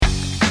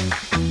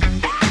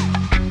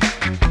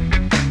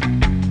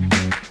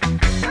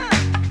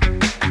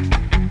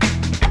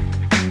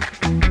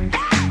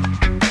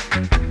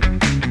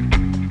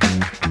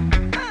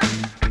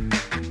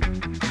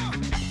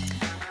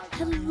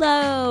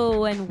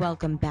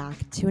welcome back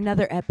to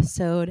another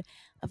episode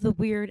of the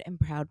Weird and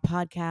Proud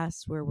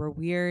podcast where we're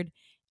weird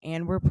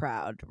and we're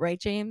proud. Right,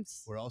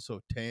 James? We're also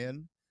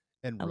tan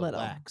and A little.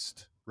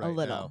 relaxed A right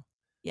little. now.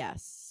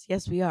 Yes.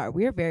 Yes, we are.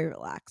 We are very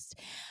relaxed.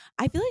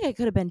 I feel like I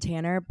could have been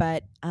tanner,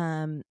 but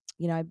I'm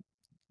trying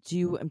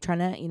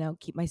to,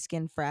 keep my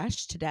skin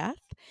fresh to death,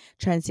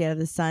 trying to stay out of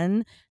the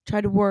sun, try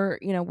to wear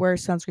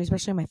sunscreen,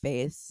 especially on my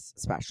face,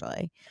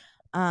 especially.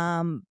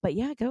 But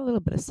yeah, I got a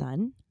little bit of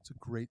sun. It's a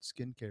great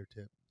skincare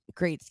tip.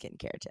 Great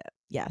skincare tip.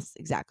 Yes,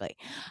 exactly.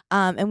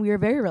 And we were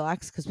very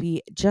relaxed because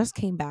we just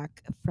came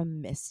back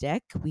from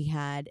Mystic. We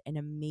had an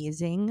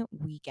amazing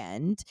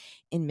weekend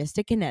in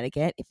Mystic,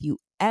 Connecticut. If you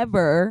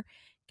ever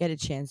get a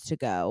chance to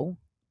go,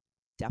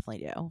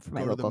 definitely do for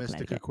my Go to the local Mystic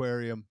Connecticut.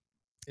 Aquarium.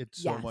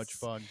 It's so much Yes.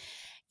 fun.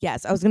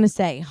 Yes, I was going to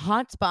say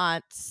hot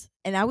spots.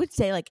 And I would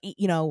say,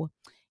 even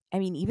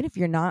if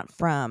you're not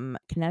from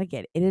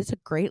Connecticut, it is a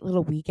great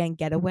little weekend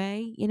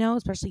getaway,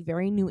 especially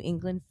very New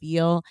England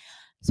feel,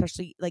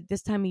 especially like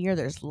this time of year.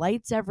 There's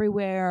lights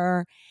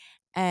everywhere.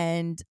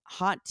 And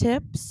hot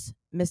tips,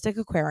 Mystic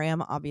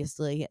Aquarium,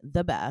 obviously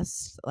the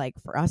best. Like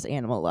for us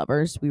animal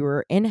lovers, we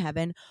were in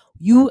heaven.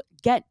 You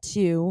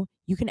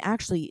can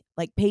actually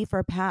like pay for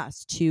a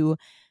pass to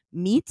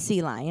meet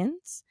sea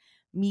lions,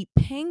 meet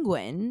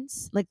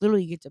penguins. Like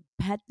literally, you get to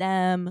pet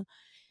them,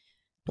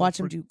 watch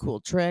them do cool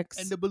tricks.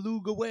 And the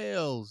beluga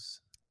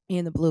whales.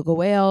 And the beluga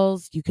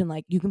whales. You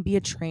can be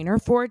a trainer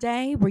for a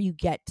day where you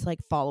get to like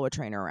follow a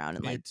trainer around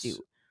and It's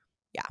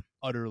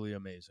utterly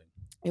amazing.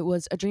 It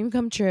was a dream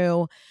come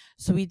true.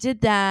 So we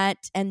did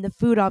that. And the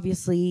food,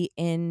 obviously,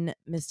 in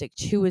Mystic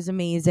 2 is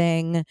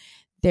amazing.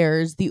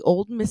 There's the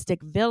old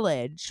Mystic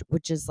Village,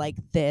 which is like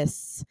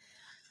this.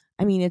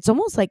 I mean, it's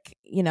almost like,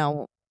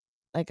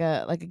 like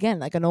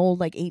an old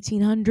like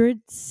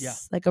 1800s. Yeah,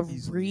 Like a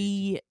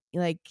easily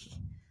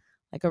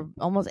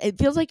almost, it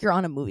feels like you're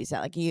on a movie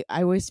set.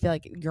 I always feel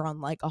like you're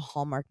on like a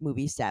Hallmark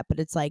movie set, but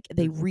it's like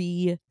they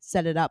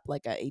set it up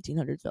like a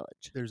 1800s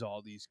village. There's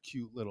all these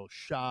cute little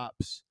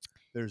shops.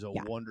 There's a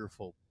Yeah.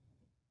 wonderful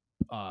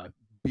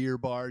beer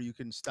bar you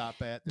can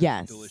stop at. There's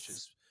Yes. a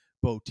delicious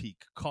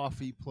boutique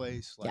coffee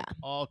place.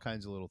 All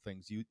kinds of little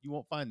things. You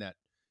won't find that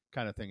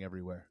kind of thing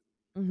everywhere.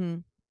 Mm-hmm.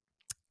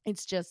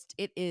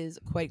 It is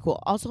quite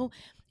cool. Also,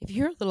 if you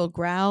hear a little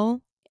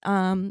growl,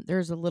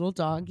 there's a little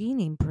doggy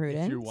named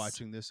Prudence. If you're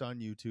watching this on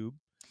YouTube,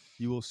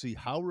 you will see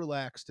how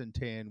relaxed and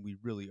tan we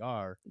really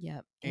are.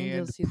 Yep. And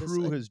you'll see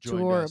Prue this has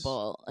joined us.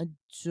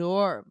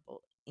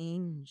 adorable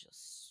angel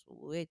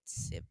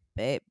sweetie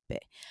baby.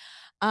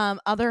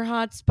 Other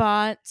hot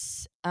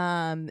spots,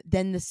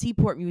 then the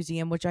Seaport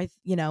Museum, which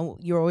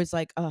you're always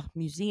like,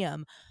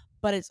 museum,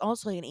 but it's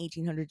also like an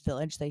 1800s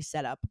village they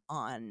set up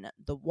on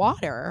the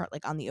water,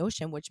 like on the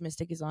ocean, which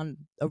Mystic is on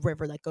a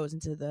river that goes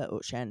into the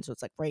ocean. So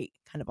it's like right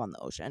kind of on the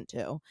ocean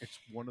too. It's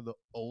one of the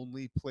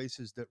only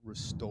places that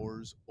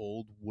restores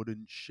old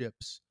wooden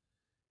ships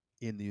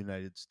in the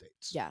United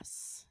States.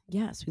 Yes.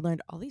 We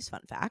learned all these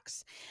fun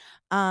facts.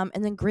 And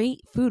then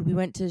great food. We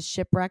went to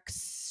Shipwright's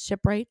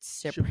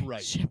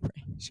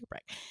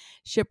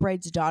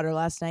daughter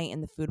last night,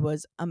 and the food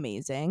was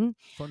amazing.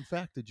 Fun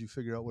fact, did you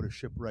figure out what a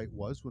shipwright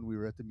was when we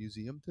were at the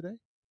museum today?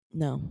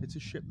 No. It's a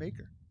ship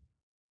maker.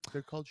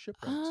 They're called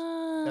shipwrights.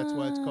 That's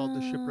why it's called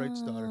the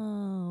Shipwright's Daughter.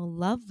 Oh,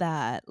 love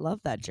that.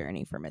 Love that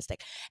journey for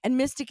Mystic. And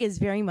Mystic is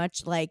very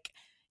much like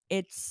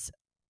it's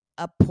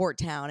a port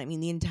town. I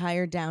mean, the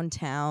entire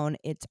downtown,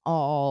 it's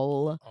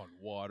all on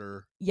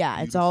water.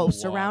 Yeah, it's all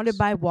surrounded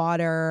by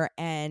water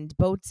and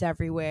boats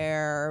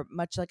everywhere,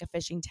 much like a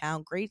fishing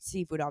town. Great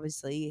seafood,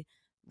 obviously.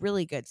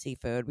 Really good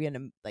seafood. We had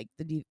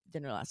the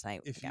dinner last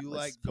night. If you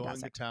like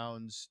going to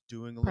towns,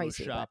 doing a Pricey,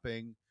 little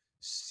shopping,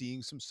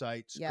 seeing some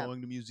sights,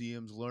 going to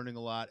museums, learning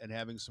a lot, and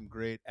having some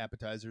great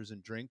appetizers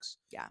and drinks,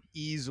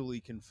 easily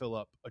can fill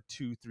up a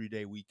 2-3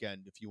 day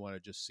weekend if you want to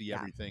just see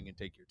everything and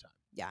take your time.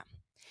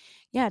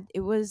 Yeah,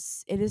 it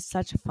is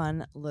such a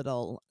fun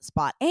little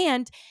spot.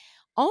 And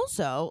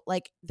also,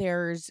 like,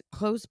 it's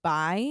close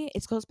by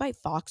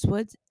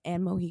Foxwoods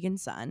and Mohegan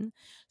Sun.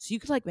 So you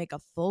could like make a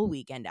full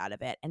weekend out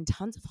of it, and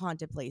tons of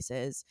haunted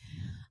places.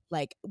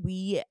 Like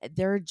we've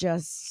gone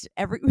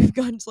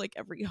to like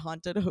every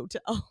haunted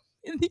hotel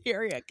in the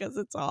area because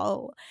it's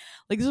all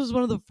like, this was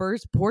one of the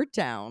first port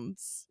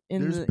towns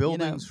There's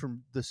buildings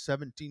from the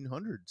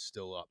 1700s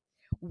still up.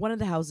 One of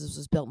the houses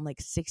was built in like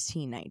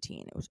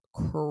 1619. It was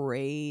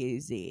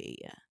crazy.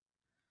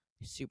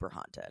 Super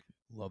haunted.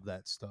 Love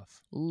that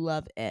stuff.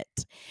 Love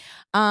it.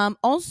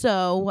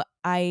 Also,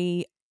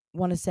 I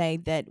want to say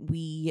that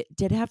we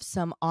did have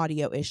some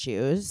audio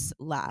issues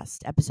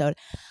last episode.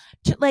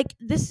 Like,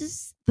 this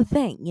is the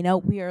thing,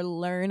 we are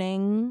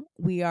learning.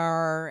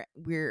 We're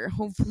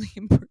hopefully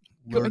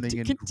learning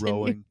and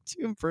growing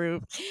to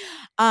improve.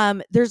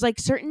 There's like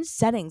certain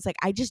settings, like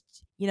I just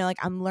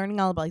like I'm learning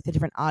all about like the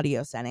different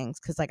audio settings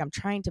because like I'm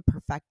trying to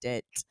perfect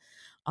it,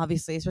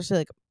 obviously, especially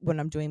like when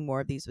I'm doing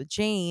more of these with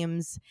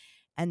James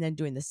and then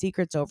doing the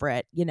secrets over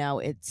it.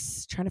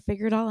 It's trying to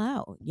figure it all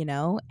out,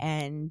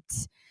 and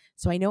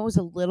So I know it was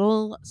a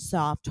little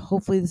soft.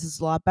 Hopefully this is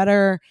a lot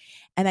better.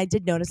 And I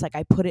did notice like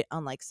I put it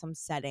on like some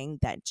setting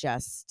that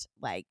just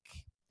like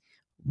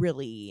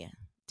really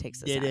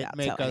takes the sound out.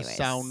 Make us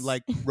sound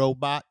like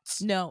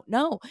robots? No.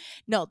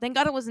 Thank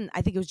God it wasn't.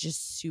 I think it was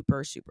just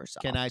super, super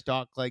soft. Can I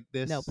talk like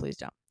this? No, please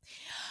don't.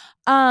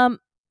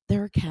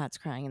 There are cats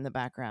crying in the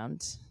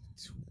background.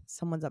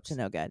 Someone's up to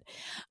no good.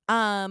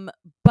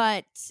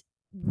 But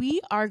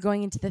we are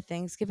going into the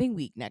Thanksgiving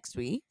week next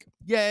week.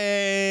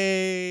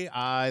 Yay!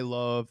 I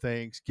love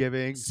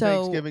Thanksgiving. So,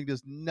 Thanksgiving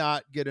does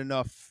not get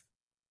enough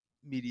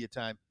media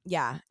time.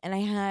 Yeah, and I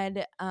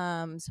had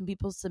some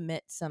people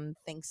submit some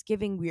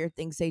Thanksgiving weird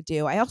things they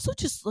do. I also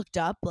just looked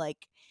up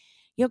like,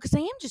 you know, because I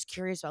am just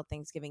curious about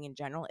Thanksgiving in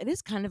general. It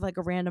is kind of like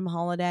a random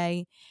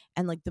holiday,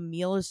 and like the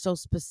meal is so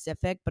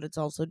specific, but it's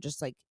also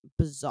just like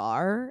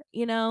bizarre,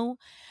 you know.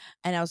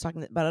 And I was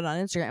talking about it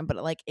on Instagram,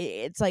 but like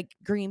it's like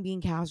green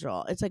bean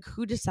casserole. It's like,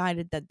 who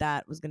decided that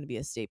that was going to be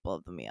a staple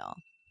of the meal?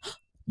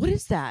 What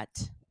is that?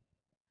 Oh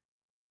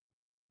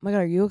my God,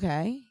 are you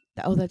okay?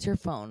 Oh, that's your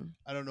phone.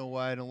 I don't know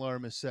why an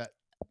alarm is set.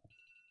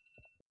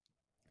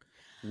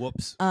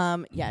 Whoops.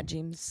 Yeah,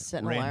 James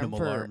set an random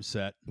alarm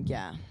set.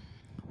 Yeah.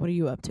 What are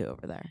you up to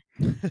over there?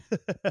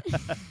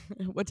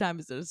 What time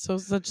is it? It's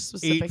such a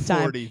specific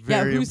time.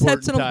 Yeah, who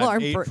sets an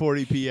alarm for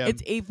 8:40 p.m.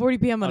 It's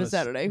 8:40 p.m. on a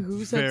Saturday.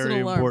 Who sets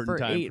an alarm for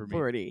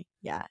 8:40?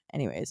 Yeah.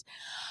 Anyways.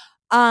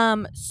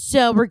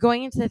 So we're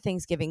going into the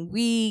Thanksgiving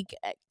week.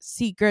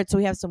 Secrets. So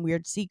we have some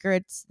weird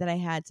secrets that I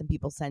had some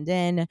people send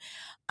in.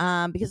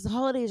 Because the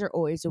holidays are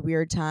always a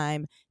weird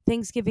time.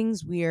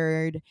 Thanksgiving's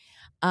weird.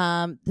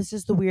 This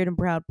is the Weird and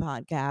Proud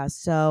podcast.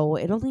 So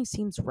it only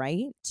seems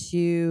right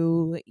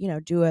to,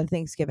 do a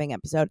Thanksgiving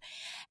episode.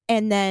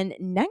 And then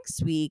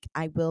next week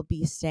I will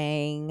be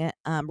staying,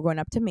 we're going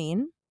up to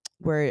Maine,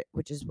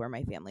 which is where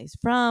my family's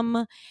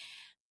from.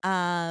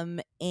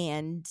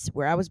 And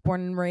where I was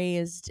born and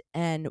raised,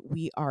 and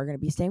we are going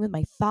to be staying with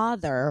my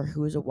father,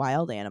 who is a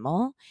wild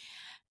animal.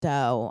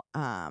 So,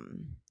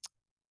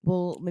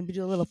 we'll maybe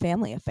do a little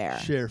family affair.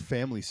 Share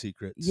family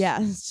secrets.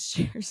 Yes,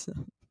 share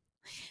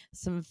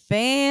some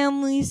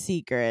family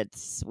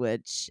secrets,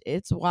 which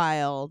it's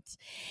wild.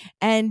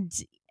 And,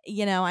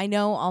 I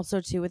know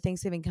also too with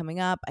Thanksgiving coming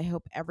up, I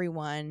hope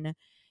everyone,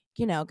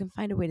 can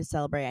find a way to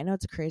celebrate. I know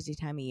it's a crazy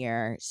time of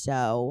year,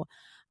 so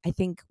I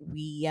think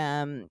we,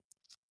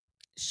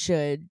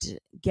 should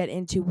get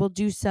into, we'll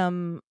do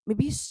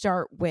maybe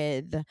start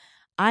with,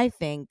 I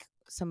think,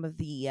 some of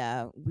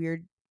the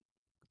weird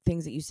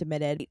things that you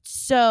submitted.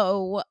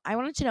 So I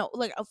wanted to know,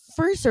 like,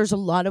 first, there's a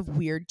lot of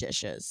weird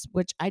dishes,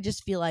 which I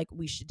just feel like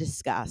we should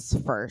discuss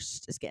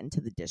first, is get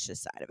into the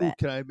dishes side of it.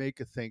 Can I make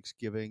a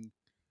Thanksgiving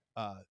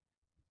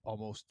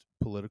almost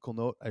political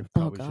note? I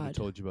probably should have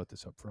told you about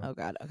this up front. Oh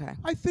God, okay.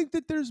 I think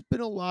that there's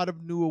been a lot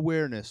of new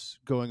awareness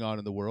going on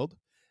in the world.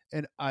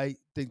 And I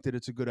think that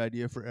it's a good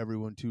idea for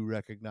everyone to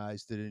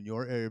recognize that in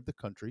your area of the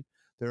country,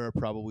 there are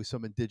probably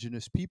some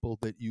indigenous people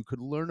that you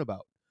could learn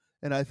about.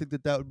 And I think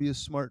that that would be a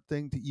smart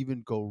thing to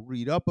even go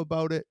read up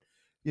about it.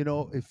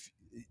 If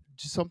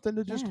just something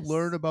to just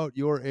learn about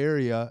your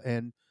area.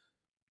 And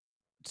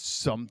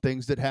some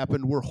things that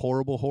happened were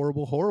horrible,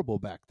 horrible, horrible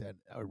back then.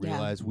 I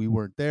realize we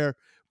weren't there,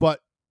 but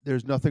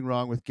there's nothing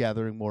wrong with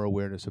gathering more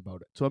awareness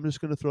about it. So I'm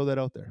just going to throw that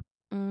out there.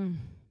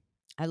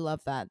 I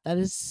love that. That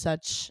is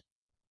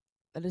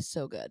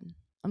so good.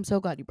 I'm so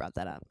glad you brought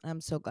that up.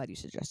 I'm so glad you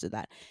suggested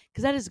that,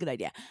 because that is a good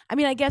idea. I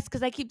mean, I guess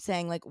because I keep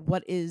saying like,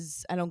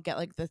 I don't get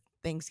like the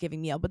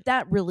Thanksgiving meal, but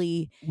that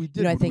really, we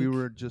did. I think we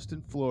were just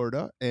in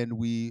Florida and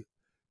we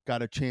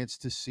got a chance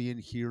to see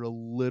and hear a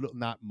little,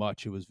 not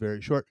much. It was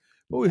very short,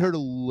 but we heard a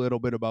little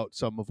bit about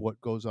some of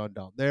what goes on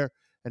down there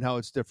and how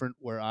it's different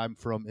where I'm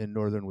from in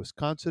northern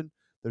Wisconsin.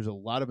 There's a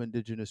lot of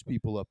indigenous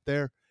people up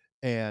there,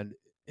 and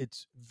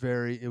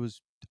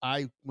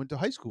I went to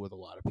high school with a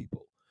lot of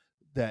people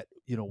that,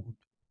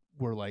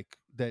 were like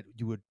that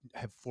you would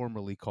have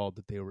formerly called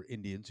that they were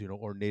Indians,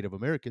 or Native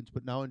Americans,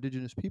 but now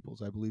indigenous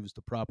peoples, I believe, is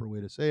the proper way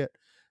to say it.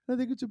 And I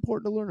think it's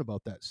important to learn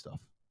about that stuff.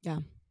 Yeah,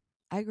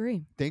 I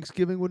agree.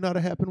 Thanksgiving would not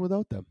have happened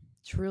without them.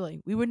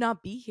 Truly. We would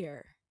not be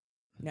here.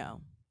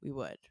 No, we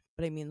would.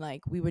 But I mean,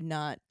 like, we would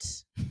not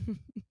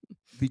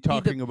be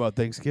talking about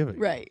Thanksgiving.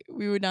 Right.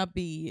 We would not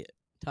be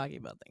talking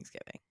about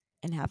Thanksgiving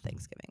and have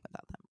Thanksgiving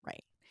without them.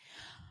 Right.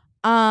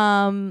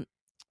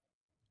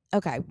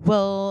 Okay.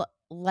 Well,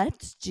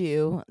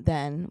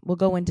 we'll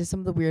go into some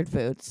of the weird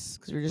foods,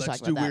 because we were just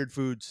talking about that. Let's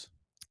do weird foods.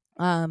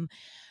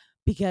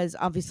 Because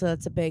obviously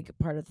that's a big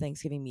part of the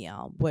Thanksgiving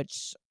meal,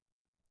 which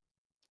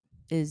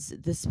is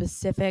the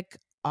specific,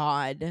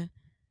 odd,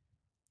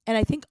 and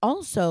I think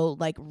also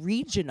like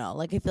regional.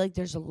 Like I feel like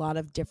there's a lot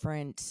of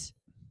different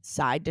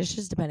side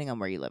dishes depending on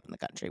where you live in the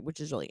country, which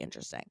is really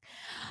interesting.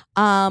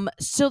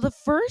 So the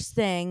first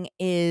thing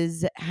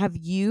is, have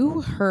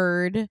you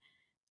heard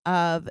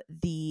of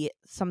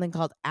something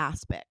called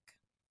aspic?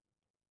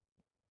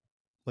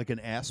 Like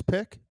an ass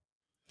pick?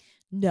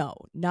 No,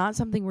 not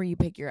something where you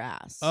pick your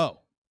ass. Oh,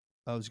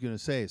 I was going to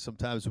say,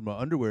 sometimes when my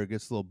underwear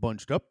gets a little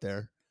bunched up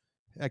there,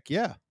 heck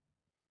yeah.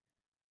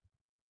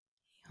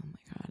 Oh my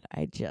God.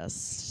 I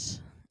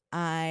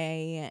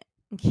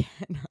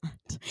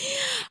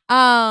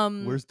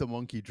cannot. Where's the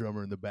monkey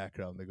drummer in the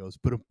background that goes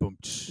boom boom?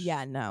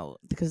 Yeah, no,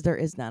 because there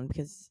is none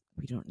because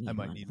we don't need. I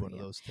might need one of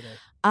those today.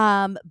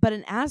 But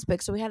an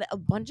aspic. So we had a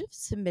bunch of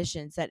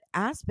submissions. That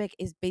aspic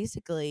is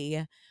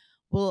basically,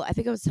 well, I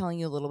think I was telling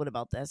you a little bit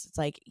about this. It's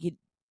like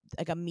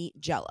a meat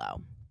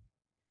jello.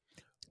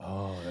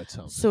 Oh, that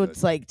sounds so good.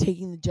 It's like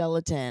taking the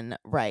gelatin,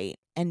 right,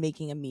 and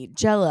making a meat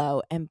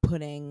jello and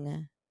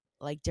putting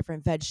like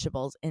different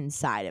vegetables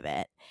inside of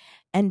it.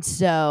 And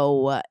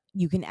so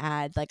you can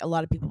add, like, a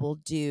lot of people will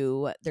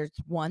do, there's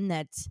one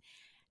that's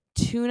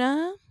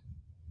tuna.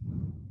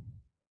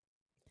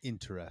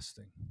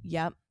 Interesting.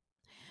 Yep.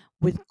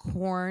 With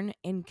corn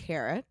and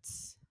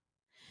carrots.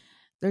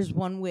 There's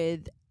one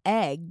with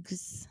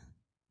eggs,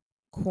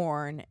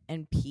 corn,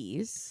 and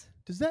peas.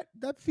 Does that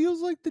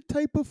feels like the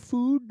type of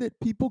food that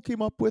people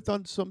came up with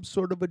on some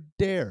sort of a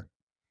dare?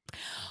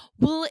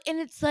 Well, and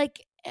it's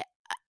like,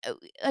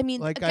 I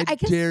mean, like, I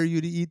guess dare you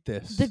to eat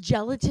this. The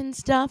gelatin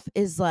stuff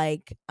is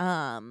like,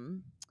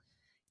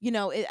 you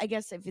know, I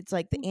guess if it's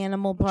like the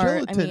animal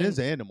part, gelatin is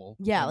animal.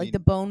 Yeah, like the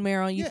bone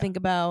marrow you think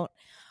about.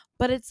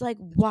 But it's like,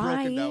 why?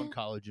 Broken down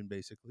collagen,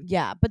 basically.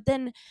 Yeah, but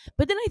then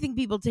I think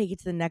people take it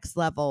to the next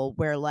level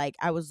where, like,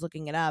 I was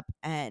looking it up,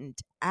 and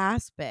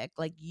aspic,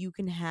 like, you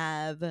can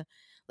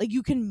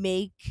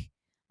make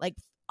like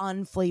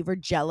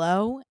unflavored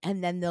jello,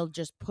 and then they'll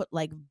just put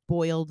like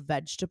boiled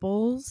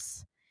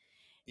vegetables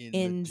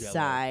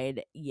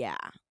inside. Yeah,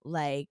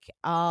 like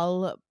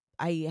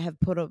I have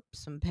put up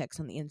some pics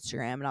on the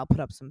Instagram, and I'll put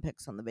up some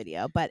pics on the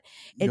video. But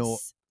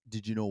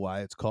did you know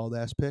why it's called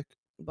aspic?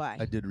 Why?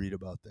 I did read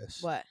about this.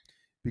 What?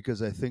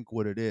 Because I think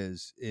what it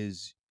is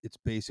it's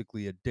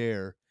basically a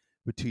dare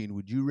between,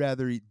 would you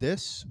rather eat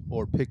this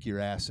or pick your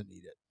ass and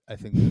eat it? I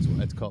think that's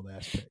why it's called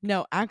aspic.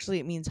 No, actually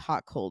it means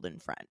hot cold in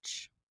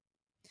French.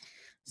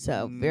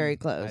 So very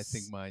close. I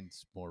think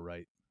mine's more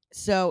right.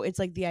 So it's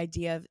like the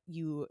idea of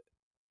you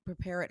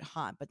prepare it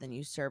hot, but then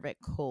you serve it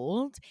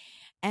cold.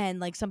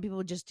 And like some people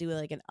would just do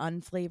like an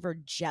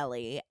unflavored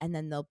jelly, and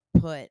then they'll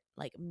put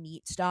like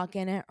meat stock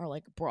in it or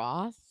like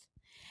broth.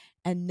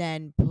 And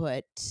then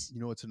put...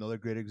 You know what's another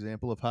great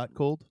example of hot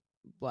cold?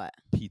 What?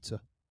 Pizza.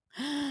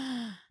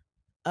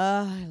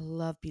 I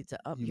love pizza.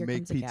 You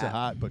make pizza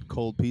hot, but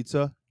cold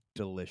pizza,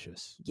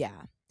 delicious.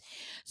 Yeah.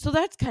 So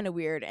that's kind of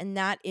weird, and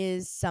that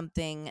is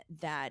something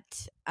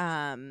that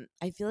I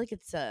feel like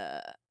it's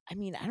I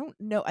don't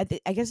know.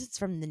 I guess it's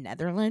from the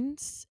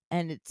Netherlands,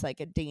 and it's like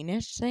a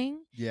Danish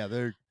thing. Yeah,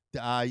 they're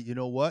you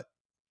know what?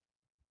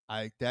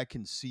 I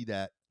can see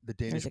that. The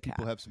Danish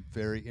people have some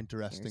very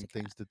interesting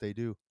things that they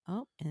do.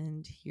 Oh,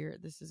 and here,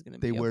 this is going to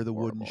be... They wear the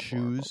wooden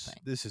shoes.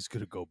 This is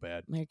going to go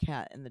bad. My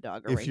cat and the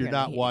dog are If right you're here,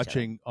 not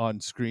watching on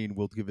screen,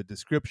 we'll give a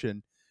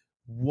description.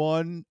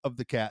 One of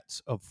the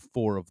cats, of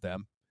 4 of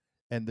them,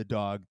 and the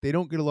dog, they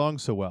don't get along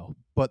so well,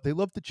 but they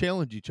love to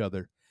challenge each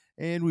other.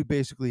 And we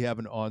basically have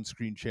an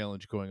on-screen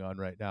challenge going on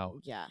right now.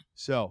 Yeah.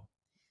 So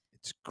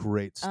it's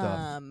great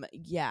stuff.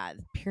 Yeah,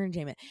 pure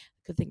enjoyment.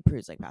 Good thing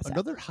Prue's like passed out.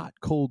 Another hot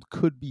cold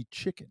could be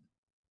chicken.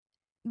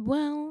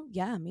 Well,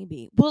 yeah,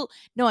 maybe. Well,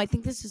 no, I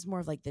think this is more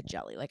of like the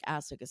jelly. Like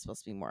aspic is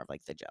supposed to be more of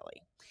like the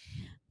jelly.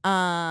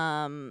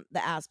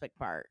 The aspic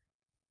part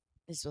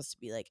is supposed to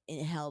be like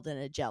held in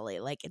a jelly.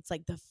 Like it's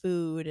like the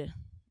food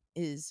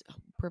is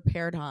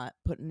prepared hot,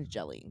 put in a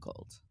jelly and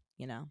cold.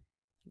 You know,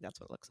 that's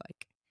what it looks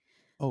like.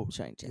 Oh,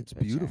 it's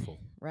beautiful,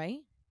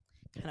 right?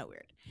 Kind of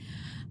weird.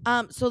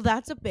 So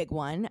that's a big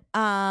one.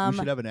 We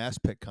should have an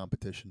aspic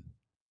competition.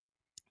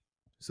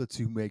 So let's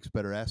see who makes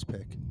better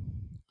aspic.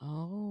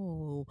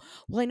 Oh,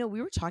 well, I know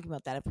we were talking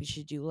about that. If we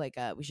should do like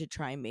we should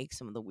try and make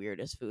some of the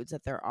weirdest foods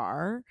that there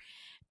are.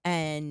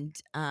 And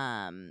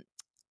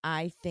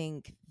I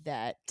think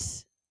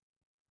that,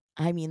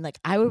 I mean, like,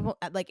 I would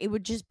like, it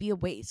would just be a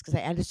waste, because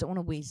I just don't want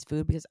to waste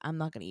food, because I'm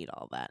not going to eat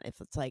all that if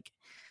it's like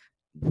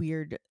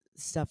weird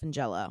stuff in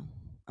Jello.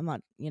 I'm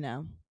not,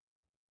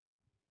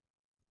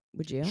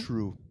 would you?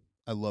 True.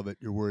 I love it.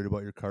 You're worried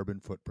about your carbon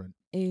footprint.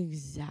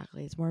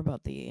 Exactly. It's more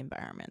about the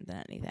environment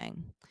than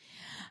anything.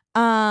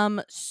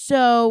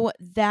 So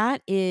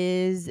that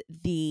is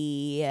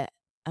the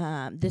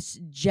this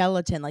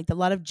gelatin, like a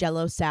lot of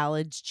Jello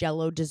salads,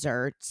 Jello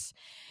desserts,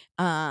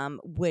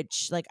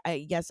 which, like,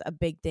 I guess a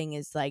big thing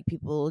is like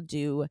people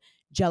do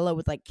Jello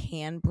with like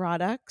canned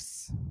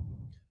products.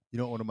 You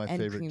know what one of my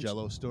favorite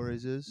Jello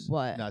stories is?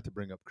 What? Not to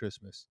bring up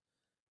Christmas.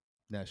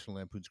 National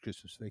Lampoon's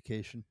Christmas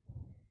Vacation.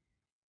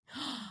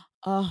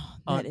 Oh,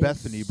 Aunt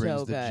Bethany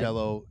brings the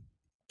Jello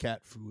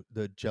cat food,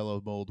 the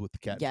Jello mold with the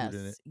cat food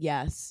in it.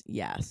 Yes.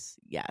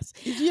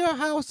 Is your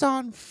house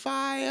on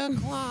fire,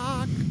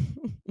 clock?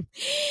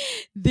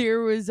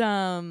 There was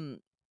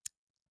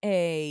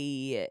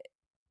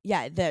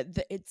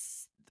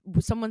it's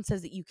someone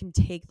says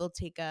that they'll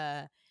take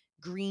a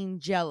green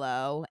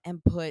Jello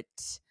and put...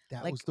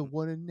 That was the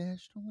one in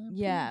National Lampoon's?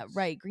 Yeah,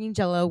 right. Green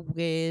Jello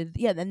with...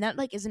 Yeah, then that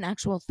like is an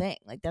actual thing.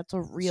 Like that's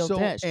a real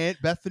dish. So Aunt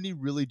Bethany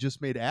really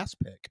just made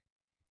aspic.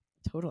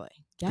 Totally.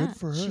 Yeah. Good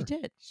for her. She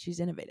did. She's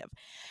innovative.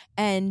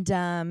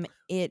 And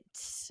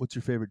it's... What's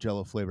your favorite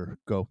Jell-O flavor?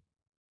 Go.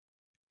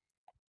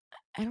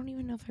 I don't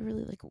even know if I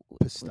really like...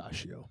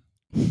 Pistachio.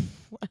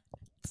 What?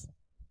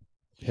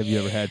 Have you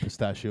ever had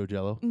pistachio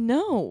Jell-O?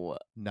 No.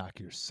 Knock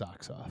your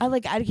socks off. I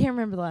can't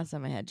remember the last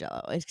time I had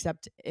Jell-O,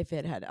 except if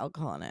it had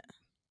alcohol in it.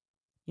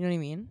 You know what I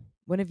mean?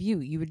 When have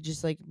you would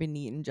just like been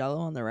eating Jell-O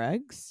on the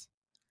regs?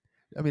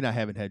 I mean, I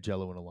haven't had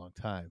Jell-O in a long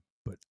time,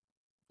 but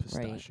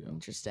pistachio. Right.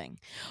 Interesting.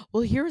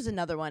 Well, here's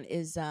another one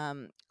is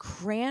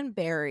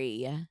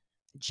cranberry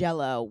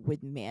Jell-O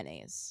with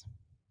mayonnaise.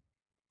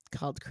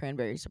 Called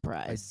Cranberry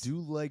Surprise. I do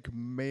like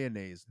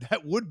mayonnaise.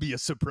 That would be a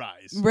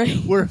surprise. Right.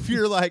 Where if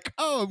you're like,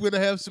 oh, I'm going to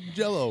have some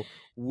Jell-O.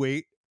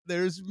 Wait,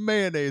 there's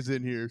mayonnaise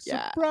in here.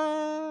 Yeah.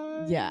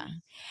 Surprise. Yeah.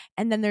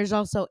 And then there's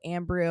also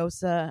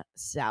Ambrosia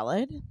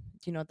salad. Do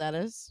you know what that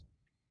is?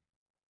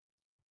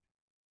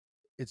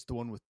 It's the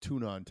one with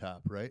tuna on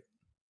top, right?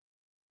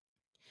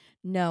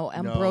 No,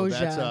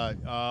 ambrosia.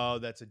 No,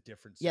 that's a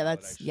different salad.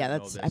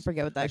 I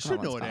forget what that. I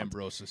should know what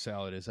ambrosia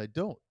salad is. I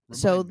don't.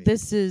 So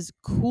this is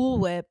Cool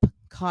Whip,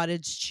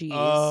 cottage cheese,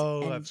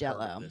 and I've Jell-O.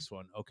 heard of this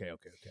one. Okay.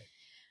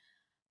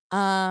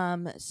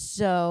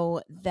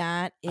 So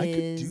that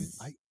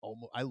is.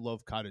 I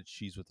love cottage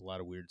cheese with a lot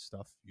of weird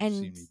stuff. You've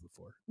seen me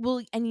before.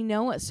 Well, and you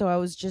know what? So I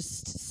was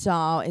just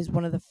saw is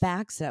one of the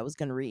facts that I was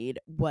going to read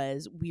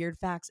was weird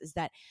facts is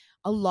that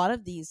a lot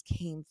of these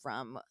came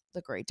from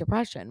the Great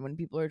Depression when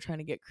people were trying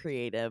to get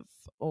creative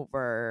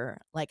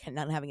over like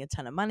not having a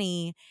ton of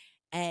money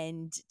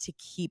and to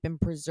keep and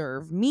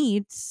preserve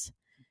meats,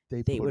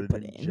 they would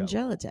put it in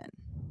gelatin.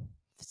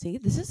 See,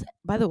 this is,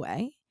 by the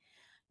way,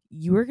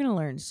 you are going to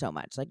learn so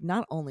much. Like,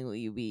 not only will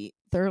you be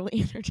thoroughly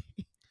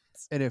entertained.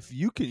 And if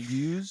you can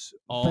use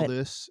all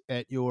this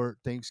at your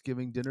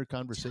Thanksgiving dinner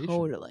conversation.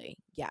 Totally.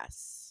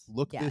 Yes.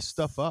 Look this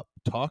stuff up.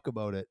 Talk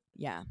about it.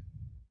 Yeah.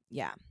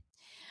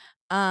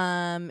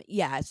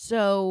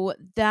 So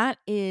that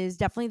is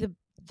definitely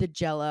the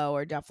Jell-O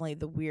or definitely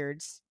the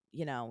weird,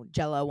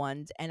 Jell-O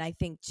ones. And I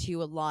think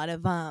too a lot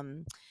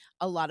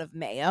of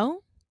mayo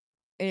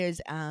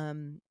is a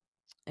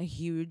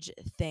huge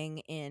thing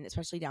in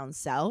especially down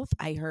south.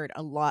 I heard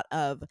a lot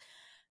of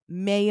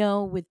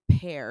mayo with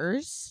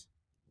pears.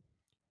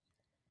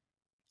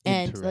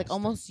 And like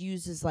almost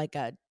uses like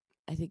I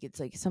think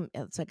it's like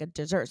a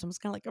dessert. So it's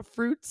kind of like a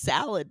fruit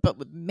salad, but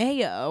with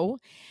mayo.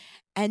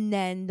 And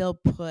then they'll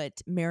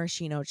put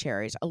maraschino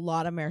cherries, a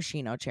lot of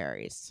maraschino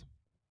cherries.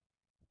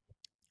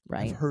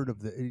 Right. I've heard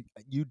of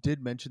you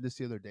did mention this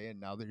the other day, and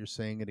now that you're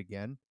saying it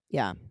again.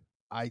 Yeah.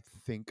 I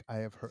think I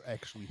have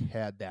actually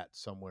had that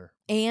somewhere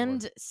before.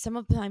 And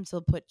sometimes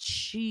they'll put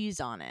cheese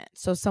on it.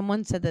 So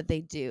someone said that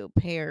they do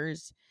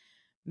pears,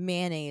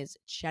 mayonnaise,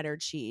 cheddar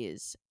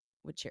cheese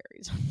with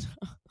cherries on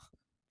top.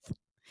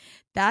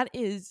 That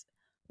is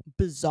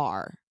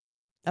bizarre.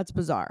 That's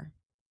bizarre.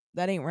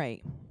 That ain't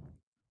right.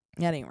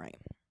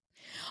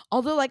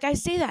 Although, like I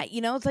say that,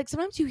 it's like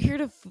sometimes you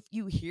heard of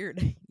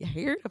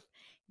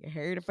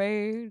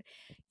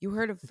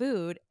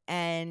food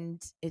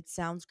and it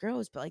sounds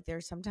gross, but like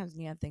there's sometimes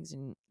when you have things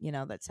in,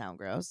 that sound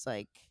gross.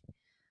 Like,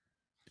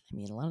 I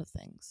mean, a lot of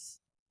things.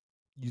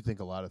 You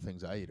think a lot of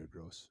things I eat are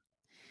gross?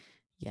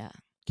 Yeah.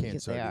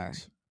 Canned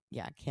sardines.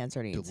 Yeah, canned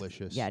sardines.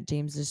 Delicious. Yeah,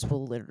 James just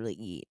will literally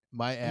eat.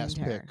 My ass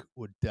pick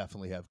would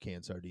definitely have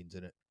canned sardines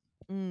in it.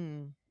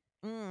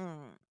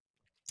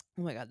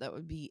 Oh my God, that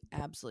would be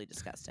absolutely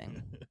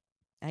disgusting.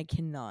 I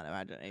cannot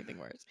imagine anything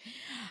worse.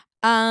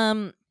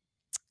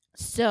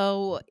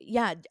 So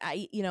yeah,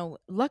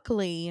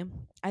 luckily,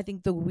 I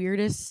think I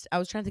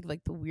was trying to think of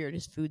like the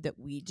weirdest food that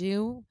we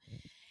do.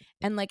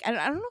 And like, I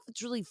don't know if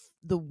it's really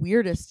the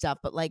weirdest stuff,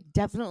 but like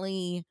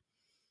definitely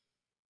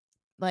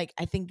like,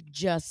 I think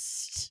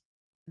just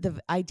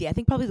the idea, I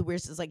think probably the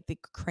weirdest is like the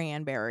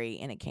cranberry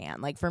in a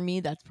can. Like for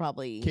me, that's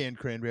probably canned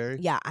cranberry.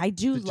 Yeah, I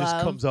do it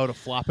just comes out of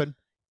flopping.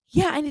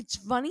 Yeah, and it's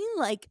funny,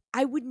 like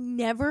I would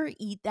never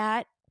eat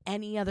that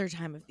any other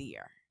time of the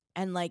year.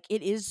 And like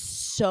it is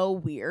so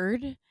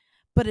weird,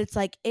 but it's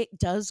like it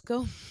does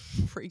go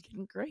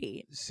freaking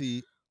great.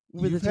 See,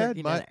 you've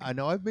had I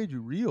know I've made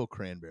you real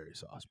cranberry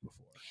sauce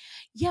before.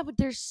 Yeah, but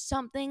there's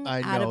something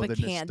out of a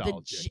can.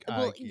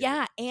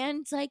 Yeah,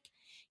 and like,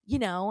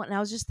 and I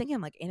was just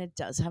thinking like, and it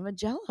does have a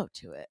Jell-O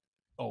to it.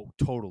 Oh,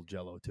 total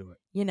Jell-O to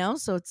it.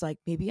 So it's like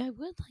maybe I would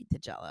like the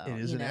Jell-O.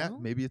 It is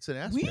maybe it's an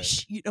aspect. We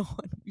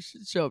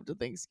should show up to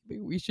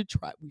Thanksgiving. We should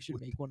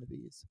make one of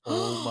these.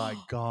 Oh my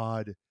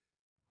God.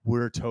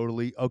 We're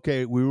totally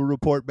okay. We will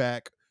report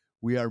back.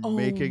 We are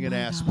making an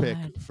ass pick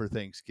for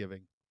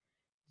Thanksgiving.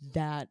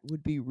 That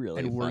would be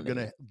really funny. We're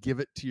gonna give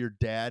it to your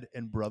dad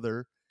and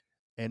brother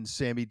and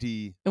Sammy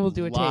D. And we'll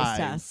do a taste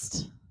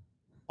test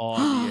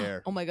on the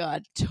air. Oh my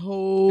God,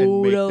 totally.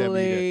 And make them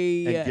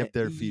eat it and give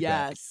their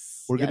feedback.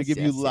 Yes. We're gonna give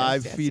you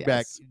live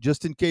feedback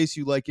just in case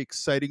you like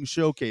exciting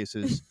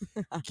showcases.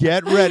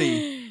 Get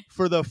ready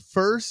for the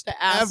first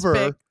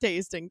ever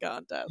tasting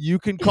contest. You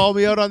can call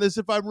me out on this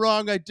if I'm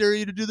wrong. I dare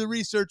you to do the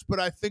research,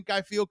 but I think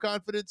I feel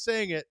confident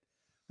saying it.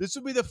 This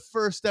will be the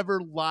first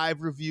ever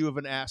live review of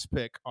an ass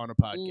pick on a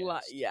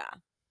podcast. Yeah.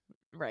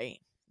 Right.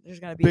 There's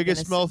got to be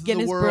biggest mouth in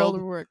the world.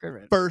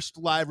 First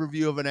live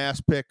review of an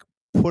ass pick.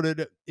 Put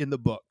it in the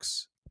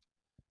books.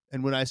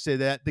 And when I say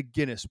that, the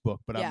Guinness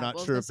book, but I'm not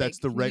sure if that's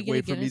the right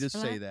way for me to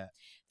say that.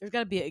 There's got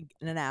to be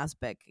an ass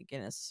pick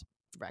Guinness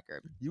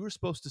record. You were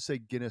supposed to say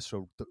Guinness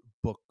or the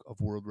Book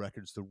of World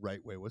Records the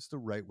right way. What's the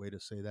right way to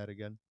say that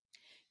again?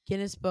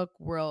 Guinness Book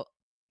of oh,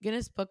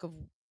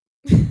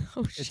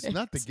 shit. It's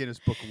not the Guinness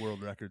Book of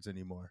World Records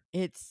anymore.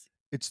 It's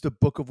the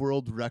Book of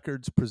World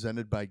Records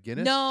presented by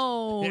Guinness.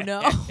 No.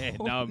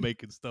 Now I'm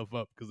making stuff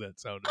up because that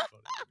sounded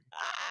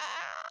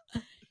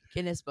funny.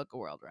 Guinness Book of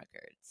World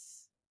Records.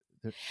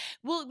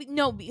 Well,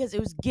 no, because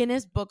it was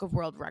Guinness Book of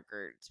World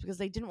Records because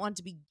they didn't want it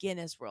to be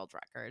Guinness World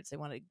Records. They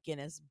wanted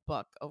Guinness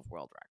Book of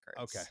World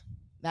Records. Okay.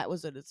 That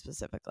was it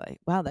specifically.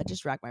 Wow, that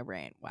just racked my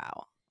brain.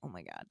 Wow. Oh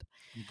my God.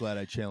 I'm glad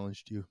I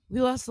challenged you.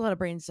 We lost a lot of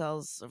brain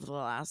cells over the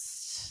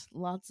last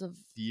lots of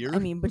year. I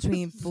mean,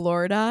 between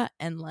Florida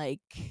and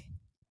COVID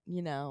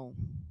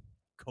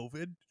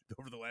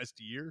over the last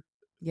year.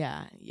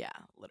 Yeah,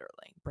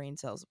 literally. Brain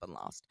cells have been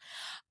lost.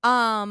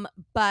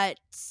 But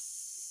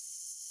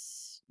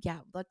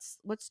yeah,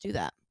 let's do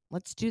that.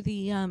 Let's do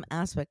the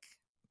aspect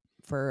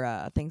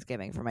for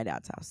Thanksgiving for my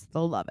dad's house.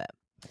 They'll love it.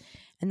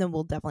 And then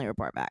we'll definitely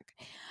report back.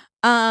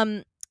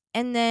 And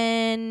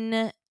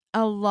then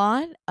a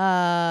lot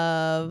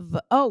of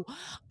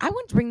I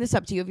want to bring this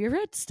up to you. Have you ever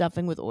had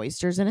stuffing with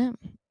oysters in it?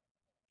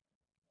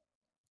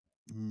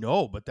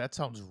 No, but that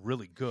sounds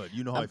really good.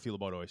 You know how I feel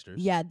about oysters.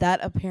 Yeah,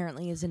 that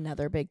apparently is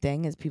another big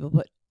thing is people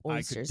put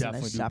oysters in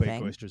their stuffing. I could definitely do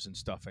baked oysters and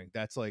stuffing.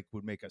 That's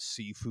would make a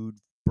seafood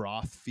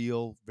broth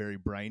feel very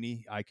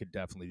briny. I could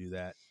definitely do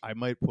that. I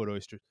might put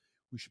oysters.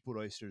 We should put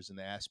oysters in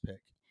the ass pick.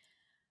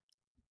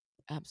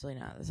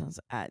 Absolutely not. That sounds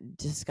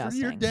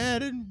disgusting. For your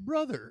dad and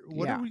brother.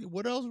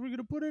 What else are we going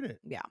to put in it?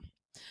 Yeah.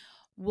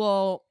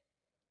 Well,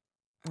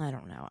 I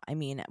don't know. I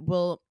mean,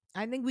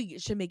 I think we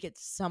should make it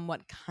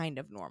somewhat kind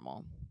of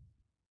normal.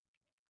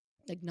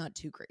 Not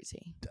too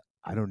crazy.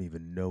 I don't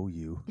even know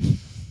you.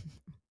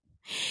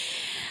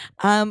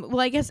 Well,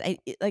 I guess at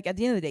the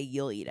end of the day,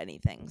 you'll eat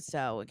anything,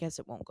 so I guess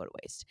it won't go to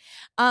waste.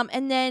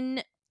 And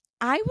then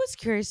I was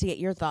curious to get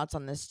your thoughts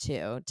on this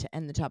too, to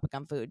end the topic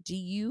on food. Do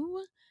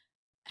you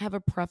have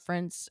a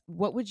preference?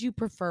 What would you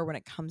prefer when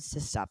it comes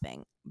to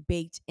stuffing?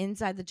 Baked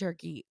inside the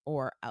turkey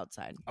or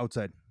outside?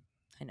 Outside.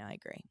 I know, I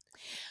agree.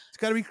 It's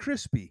got to be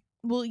crispy.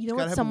 Well, you know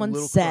what someone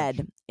said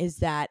crunch. Is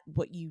that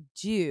what you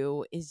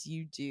do is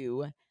you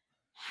do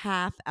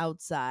half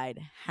outside,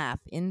 half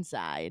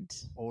inside.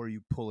 Or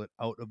you pull it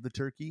out of the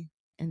turkey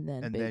and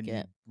then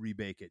you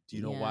rebake it. Do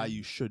you know why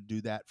you should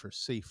do that? For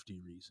safety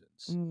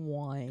reasons.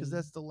 Why? Because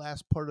that's the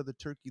last part of the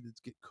turkey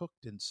that's get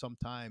cooked, and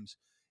sometimes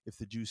if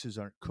the juices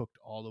aren't cooked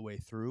all the way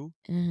through,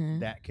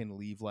 that can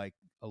leave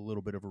a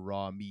little bit of a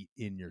raw meat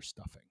in your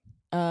stuffing.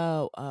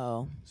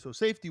 Oh. So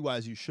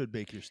safety-wise, you should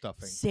bake your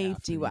stuffing.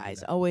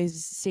 Safety-wise,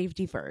 always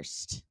safety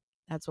first.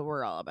 That's what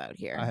we're all about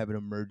here. I have an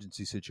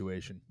emergency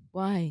situation.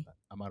 Why?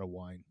 I'm out of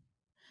wine.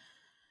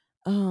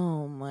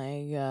 Oh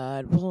my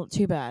God. Well,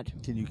 too bad.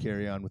 Can you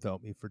carry on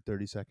without me for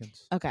 30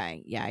 seconds?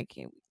 Okay. Yeah, I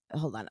can.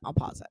 Hold on. I'll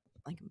pause it.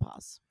 I can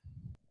pause.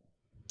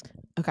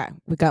 Okay.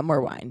 We got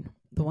more wine.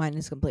 The wine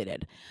is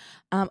completed.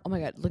 Oh my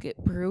God. Look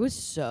at Peru is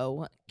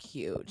so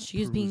cute.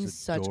 She's being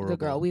such a good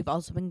girl. We've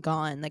also been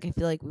gone. I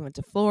feel like we went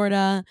to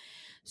Florida.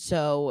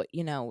 So,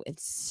 I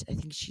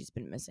think she's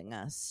been missing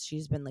us.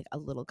 She's been a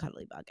little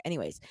cuddly bug.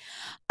 Anyways.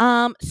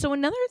 So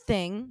another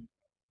thing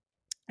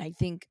I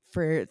think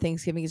for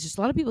Thanksgiving is just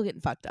a lot of people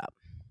getting fucked up.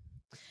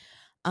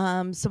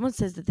 Someone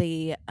says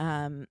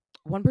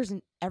that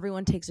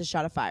everyone takes a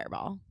shot of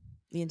Fireball,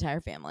 the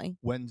entire family.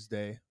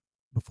 Wednesday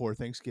before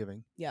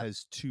Thanksgiving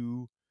has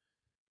 2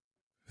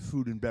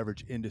 food and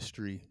beverage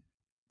industry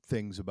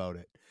things about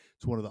it.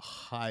 It's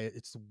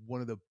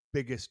one of the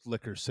biggest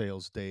liquor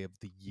sales day of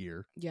the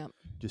year. Yeah.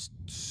 Just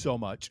so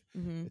much.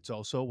 Mm-hmm. It's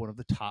also one of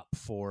the top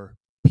 4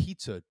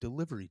 pizza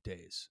delivery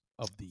days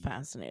of the year.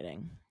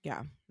 Fascinating.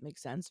 Yeah.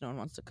 Makes sense. No one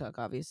wants to cook,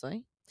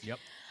 obviously. Yep.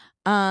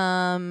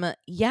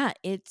 Yeah,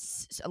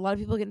 it's a lot of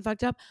people getting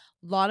fucked up.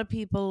 A lot of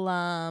people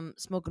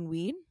smoking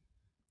weed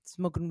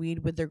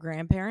with their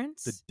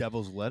grandparents. The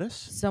devil's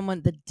lettuce?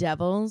 The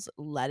devil's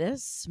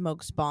lettuce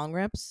smokes bong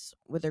rips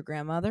with their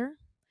grandmother.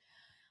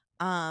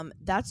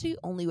 That's the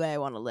only way I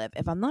want to live.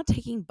 If I'm not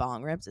taking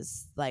bong rips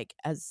as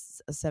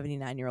a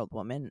 79-year-old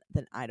woman,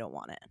 then I don't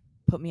want it.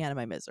 Put me out of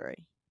my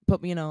misery.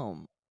 Put me in a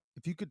home.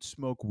 If you could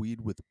smoke weed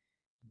with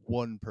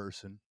one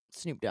person.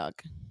 Snoop Dogg.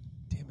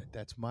 Damn it,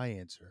 that's my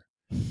answer.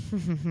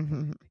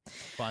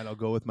 Fine, I'll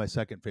go with my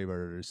second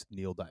favorite artist,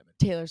 Neil Diamond.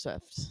 Taylor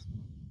Swift.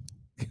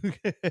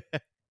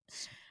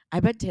 I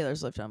bet Taylor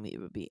Swift on me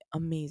would be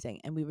amazing.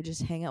 And we would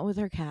just hang out with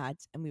her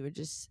cats and we would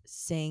just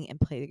sing and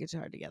play the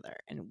guitar together.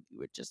 And we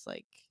would just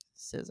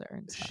scissor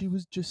and stuff. She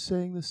was just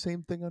saying the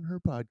same thing on her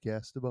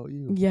podcast about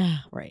you. Yeah,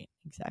 right.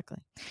 Exactly.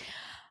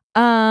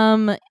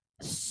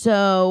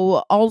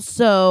 So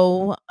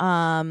also,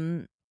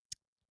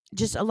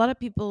 just a lot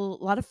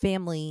of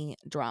family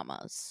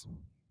dramas.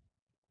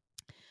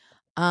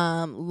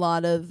 A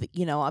lot of,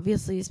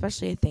 obviously,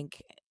 especially I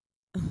think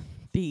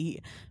the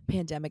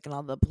pandemic and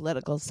all the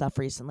political stuff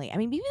recently. I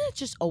mean, maybe that's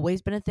just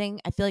always been a thing.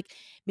 I feel like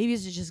maybe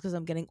it's just because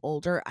I'm getting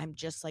older. I'm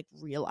just like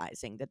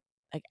realizing that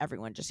like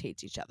everyone just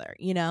hates each other.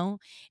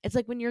 It's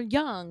like when you're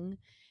young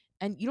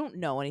and you don't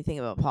know anything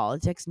about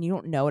politics and you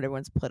don't know what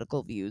everyone's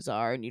political views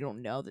are and you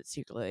don't know that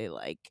secretly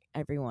like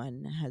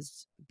everyone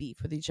has beef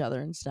with each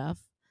other and stuff.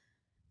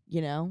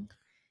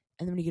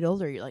 And then when you get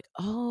older, you're like,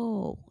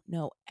 oh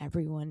no,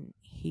 everyone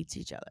hates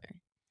each other.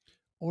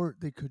 Or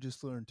they could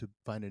just learn to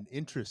find an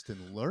interest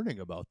in learning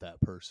about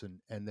that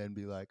person and then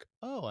be like,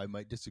 oh, I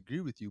might disagree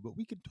with you, but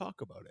we can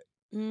talk about it.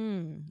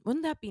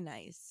 Wouldn't that be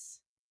nice?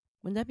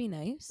 Wouldn't that be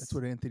nice? That's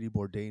what Anthony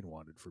Bourdain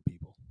wanted for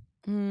people.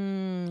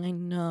 I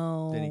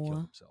know. Then he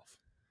killed himself.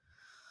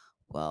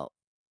 Well,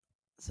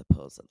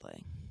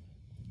 supposedly.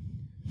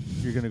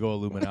 You're going to go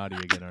Illuminati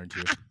again, aren't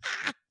you?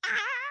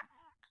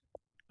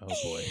 Oh,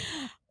 boy.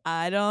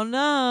 I don't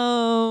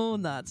know.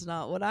 That's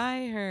not what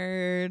I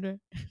heard.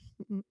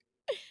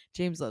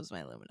 James loves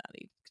my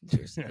Illuminati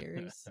conspiracy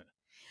theories.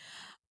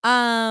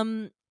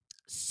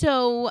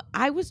 So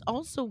I was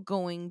also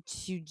going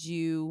to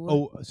do.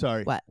 Oh,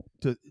 sorry. What?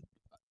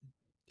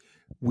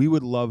 We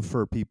would love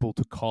for people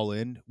to call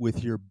in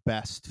with your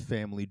best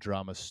family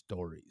drama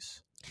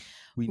stories.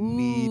 We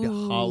need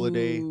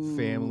holiday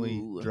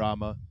family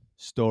drama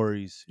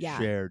stories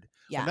shared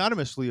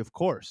anonymously, of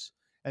course,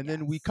 and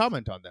then we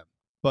comment on them.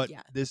 But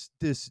this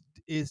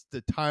is the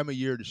time of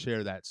year to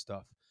share that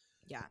stuff.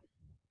 Yeah.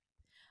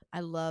 I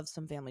love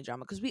some family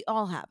drama because we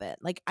all have it.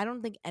 Like, I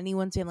don't think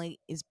anyone's family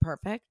is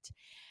perfect.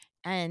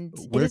 And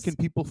where can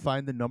people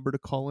find the number to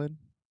call in?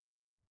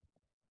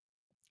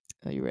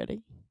 Are you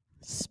ready?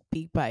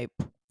 SpeakPipe.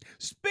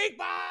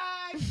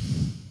 SpeakPipe!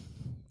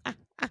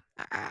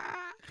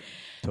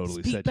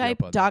 Totally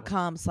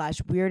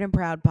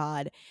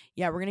SpeakPipe.com/weirdandproudpod.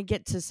 Yeah, we're going to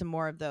get to some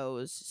more of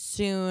those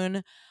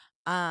soon.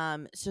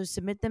 So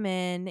submit them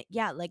in.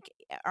 Yeah, like,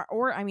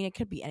 or I mean, it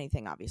could be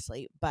anything,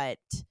 obviously, but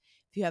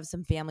if you have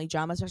some family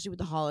drama, especially with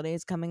the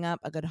holidays coming up,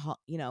 a good,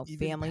 even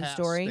family past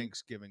story.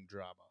 Thanksgiving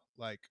drama.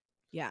 Like,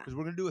 because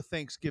we're going to do a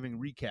Thanksgiving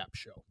recap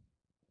show.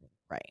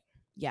 Right.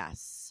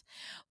 Yes.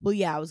 Well,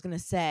 yeah, I was going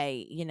to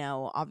say,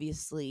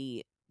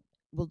 obviously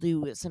we'll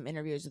do some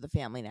interviews with the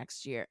family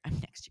next year. Oh my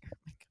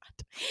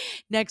God.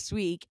 Next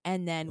week.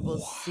 And then we'll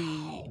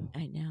see.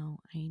 I know,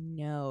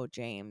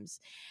 James.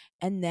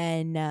 And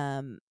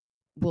then,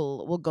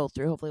 we'll go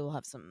through. Hopefully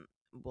we'll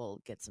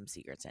get some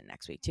secrets in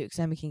next week too, because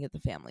then we can get the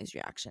family's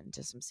reaction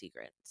to some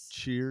secrets.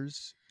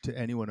 Cheers to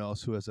anyone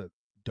else who has a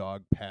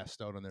dog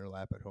passed out on their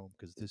lap at home,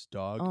 because this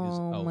dog is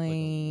out like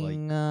a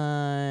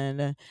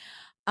light.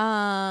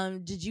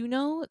 God. Did you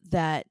know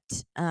that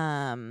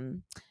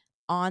on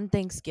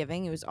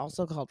Thanksgiving it was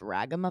also called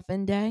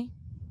Ragamuffin Day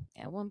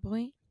at one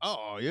point?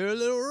 Oh, you're a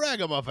little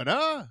ragamuffin,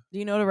 huh? Do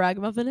you know what a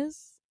ragamuffin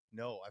is?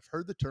 No, I've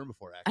heard the term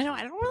before, actually.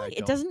 I don't really.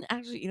 It doesn't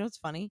actually. It's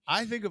funny.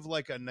 I think of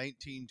like a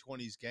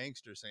 1920s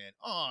gangster saying,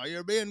 "Oh,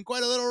 you're being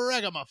quite a little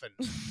ragamuffin."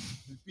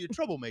 Be a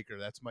troublemaker.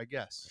 That's my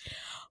guess.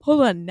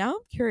 Hold on. Now I'm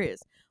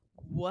curious.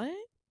 What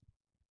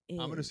is...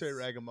 I'm going to say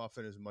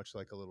ragamuffin is much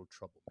like a little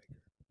troublemaker.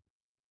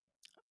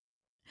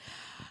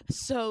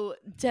 So,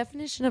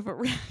 definition of a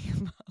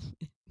ragamuffin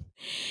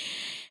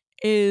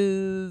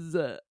is...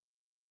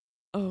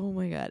 Oh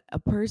my God. A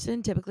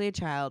person, typically a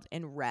child,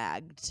 in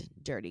ragged,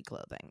 dirty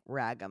clothing.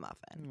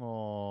 Ragamuffin.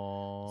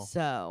 Aww.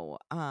 So,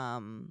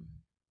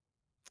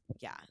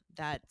 yeah,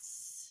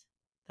 that's,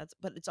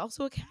 but it's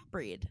also a cat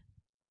breed.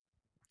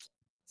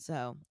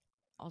 So,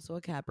 also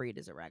a cat breed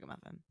is a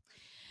ragamuffin.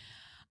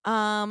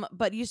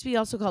 But it used to be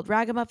also called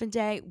Ragamuffin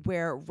Day,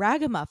 where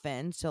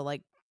ragamuffin, so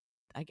like,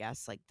 I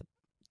guess like the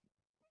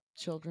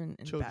children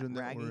in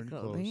raggy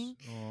clothing,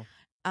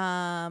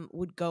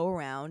 would go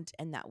around,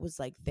 and that was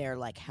like their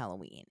like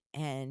Halloween,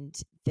 and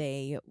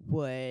they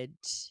would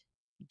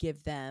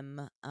give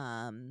them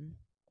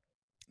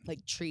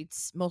like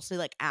treats, mostly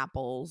like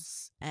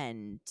apples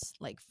and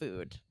like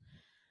food,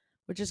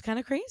 which is kind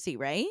of crazy,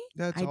 right?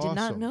 I did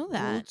not know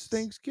that. Well, it's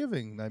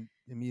Thanksgiving. I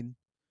mean,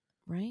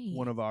 right?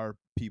 One of our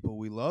people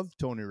we love,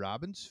 Tony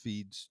Robbins,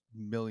 feeds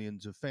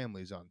millions of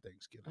families on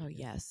Thanksgiving. Oh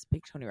yes,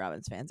 big Tony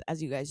Robbins fans.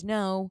 As you guys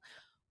know,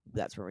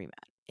 that's where we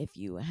met. If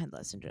you had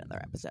listened to another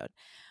episode,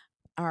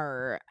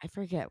 I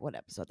forget what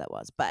episode that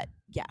was, but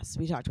yes,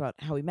 we talked about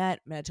how we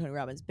met Tony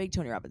Robbins, big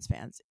Tony Robbins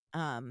fans.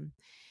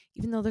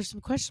 Even though there's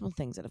some questionable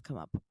things that have come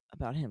up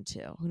about him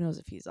too. Who knows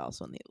if he's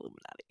also in the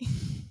Illuminati?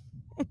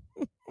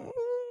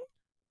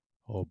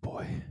 Oh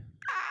boy.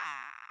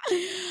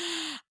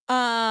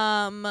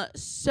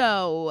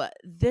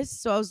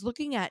 So I was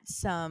looking at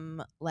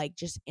some like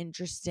just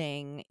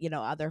interesting,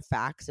 other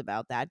facts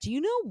about that. Do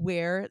you know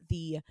where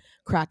the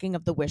cracking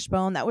of the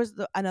wishbone? That was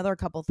another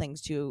couple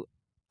things too,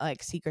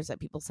 like secrets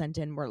that people sent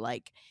in were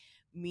like,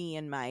 me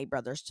and my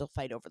brother still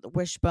fight over the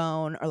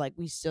wishbone, or like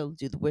we still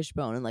do the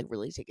wishbone and like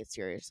really take it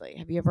seriously.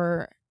 Have you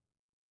ever,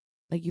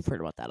 like, you've heard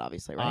about that,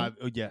 obviously, right?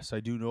 Yes, I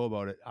do know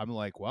about it. I'm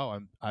like, wow,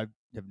 I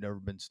have never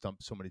been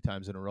stumped so many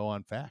times in a row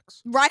on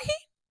facts. Right?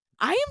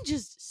 I am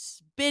just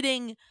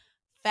spitting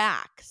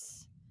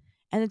facts.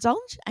 And it's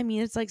all, I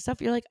mean, it's like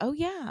stuff you're like, oh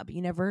yeah, but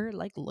you never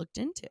like looked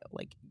into.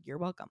 Like, you're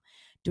welcome.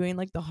 Doing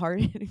like the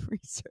hard hitting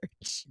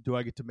research. Do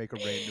I get to make a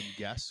random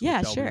guess? Yeah,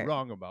 which I'll sure. be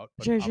wrong about,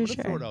 but Sure, I'm sure, going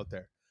to throw it out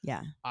there.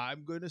 Yeah.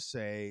 I'm going to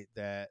say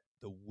that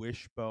the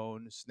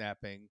wishbone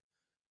snapping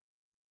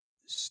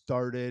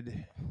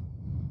started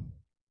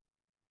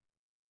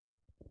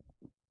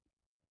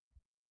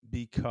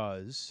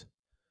because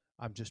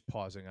I'm just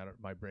pausing.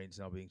 My brain's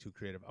now being too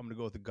creative. I'm going to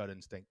go with the gut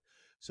instinct.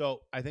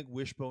 So I think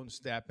wishbone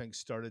snapping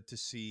started to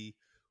see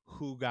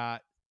who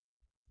got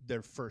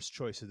their first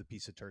choice of the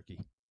piece of turkey.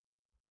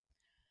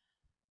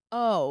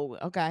 Oh,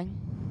 okay.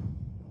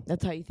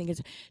 That's how you think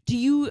it's. Do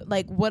you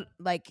like what?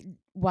 Like,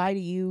 why do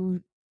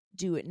you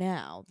do it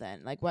now?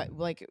 Then, like, what?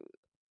 Like,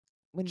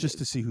 when just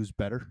to see who's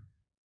better.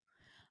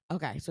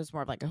 Okay, so it's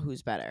more of like a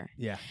who's better.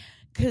 Yeah.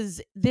 Because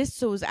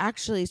this was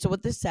actually, so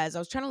what this says, I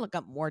was trying to look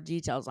up more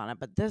details on it,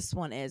 but this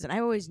one is, and I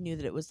always knew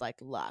that it was like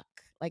luck.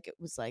 Like it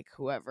was like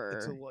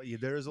whoever.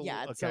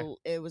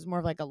 It was more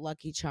of like a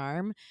lucky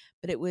charm,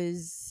 but it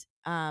was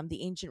the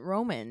ancient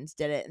Romans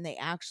did it, and they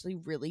actually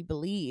really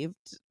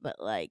believed that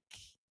like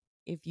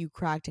if you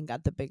cracked and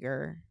got the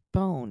bigger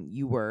bone,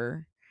 you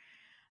were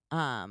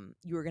gonna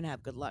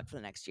have good luck for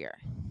the next year.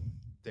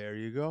 There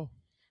you go.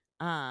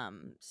 But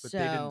they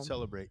didn't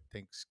celebrate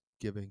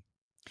Thanksgiving.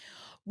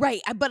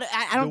 Right, but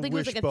I don't think it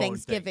was like a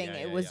Thanksgiving.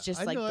 It was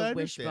just like the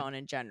wishbone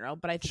in general.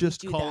 But I think just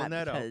do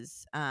that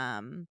because,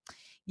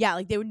 yeah,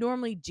 like they would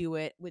normally do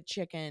it with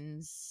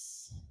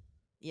chickens.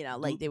 You know,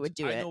 like they would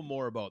do it. I know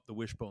more about the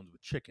wishbones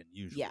with chicken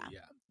usually.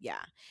 Yeah.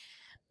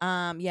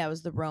 It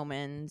was the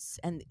Romans,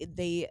 and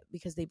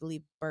because they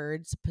believe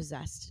birds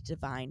possessed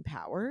divine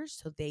powers,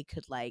 so they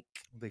could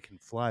they can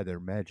fly. They're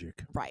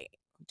magic. Right.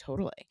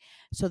 Totally.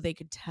 So they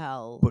could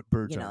tell. But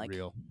birds aren't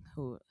real.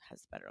 Who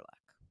has better luck?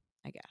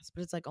 I guess,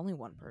 but it's like only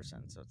one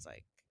person, so it's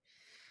like,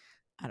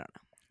 I don't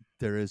know.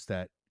 There is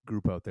that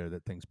group out there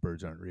that thinks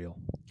birds aren't real.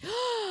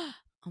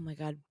 Oh my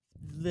God.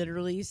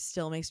 Literally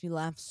still makes me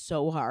laugh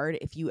so hard.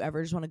 If you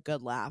ever just want a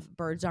good laugh,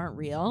 birds aren't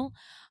real.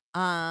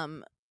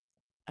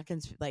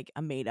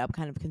 A made up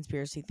kind of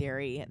conspiracy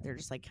theory. They're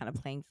just like kind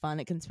of playing fun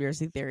at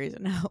conspiracy theories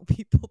and how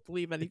people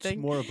believe anything.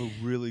 It's more of a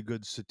really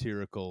good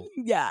satirical.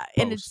 Yeah,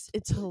 and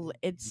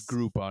it's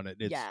group on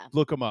it.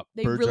 Look them up.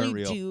 They birds really aren't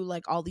real. do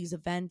like all these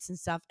events and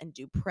stuff and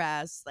do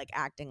press like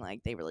acting like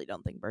they really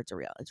don't think birds are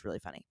real. It's really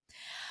funny.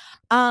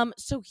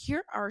 So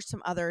here are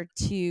some other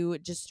to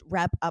just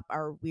wrap up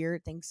our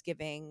weird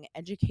Thanksgiving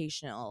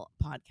educational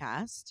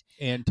podcast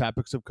and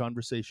topics of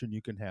conversation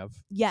you can have.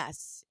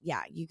 Yes,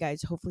 yeah, you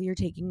guys. Hopefully, you're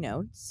taking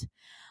notes.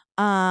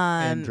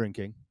 And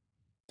drinking.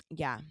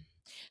 Yeah.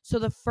 So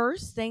the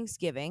first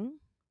Thanksgiving,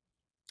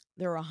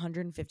 there were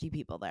 150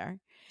 people there,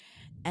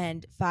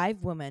 and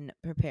 5 women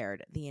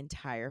prepared the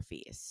entire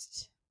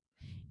feast.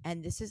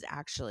 And this is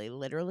actually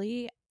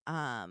literally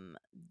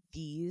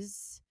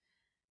these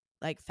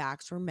like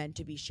facts were meant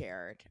to be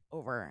shared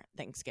over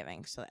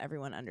Thanksgiving so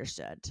everyone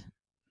understood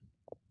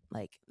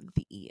like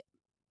the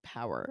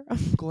power.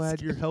 I'm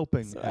glad you're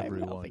helping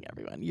everyone. I'm helping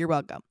everyone. You're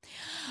welcome.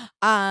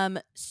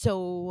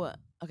 So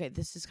okay,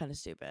 this is kind of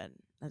stupid.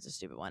 That's a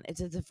stupid one. It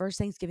says the first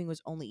Thanksgiving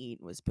was only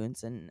eaten with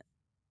spoons and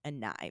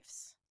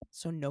knives.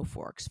 So no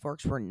forks.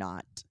 Forks were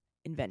not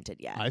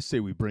invented yet. I say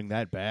we bring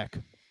that back.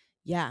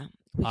 Yeah.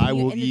 I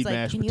will eat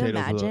mashed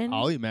potatoes.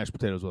 I'll eat mashed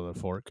potatoes with a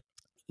fork.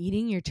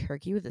 Eating your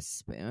turkey with a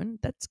spoon?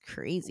 That's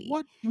crazy.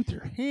 What? With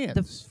your hands?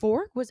 The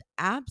fork was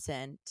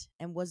absent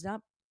and was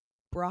not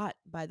brought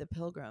by the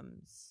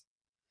Pilgrims.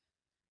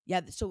 Yeah,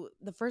 so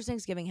the first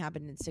Thanksgiving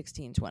happened in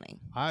 1620.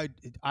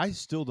 I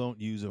still don't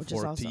use a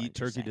fork to eat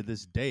turkey to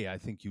this day. I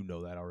think you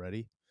know that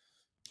already.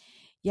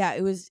 Yeah,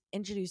 it was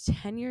introduced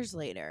 10 years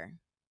later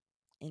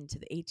into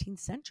the 18th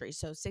century.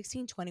 So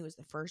 1620 was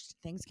the first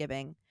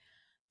Thanksgiving.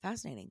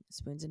 Fascinating.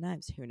 Spoons and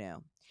knives. Who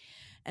knew?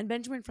 And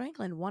Benjamin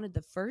Franklin wanted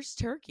the first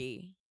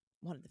turkey.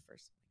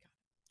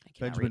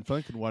 Benjamin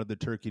Franklin wanted the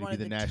turkey to be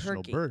the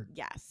national bird.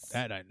 Yes.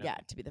 That I know. Yeah,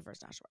 to be the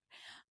first national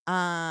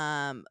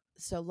bird.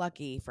 So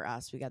lucky for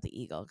us, we got the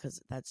eagle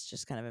because that's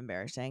just kind of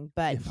embarrassing.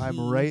 But if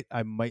I'm right,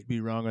 I might be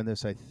wrong on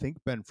this. I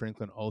think Ben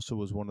Franklin also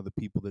was one of the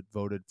people that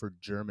voted for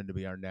German to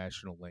be our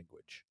national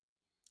language.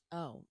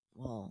 Oh,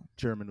 well.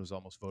 German was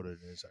almost voted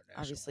as our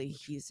national obviously,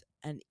 language. He's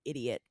an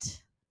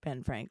idiot,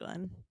 Ben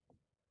Franklin.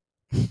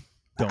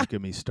 Don't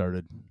get me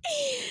started.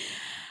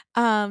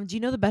 Do you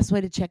know the best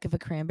way to check if a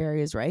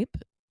cranberry is ripe?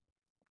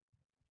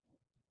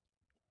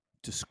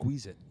 To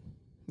squeeze it.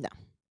 No.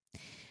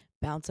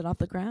 Bounce it off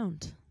the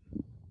ground.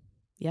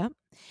 Yep.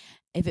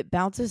 If it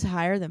bounces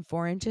higher than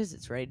 4 inches,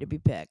 it's ready to be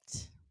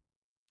picked.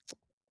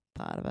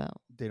 Thought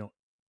about.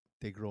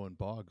 They grow in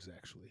bogs,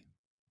 actually.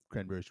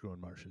 Cranberries grow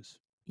in marshes.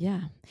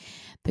 Yeah.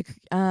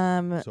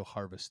 So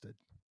harvested.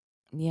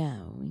 Yeah.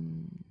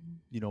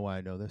 You know why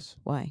I know this?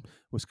 Why?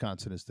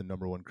 Wisconsin is the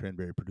 #1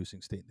 cranberry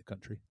producing state in the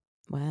country.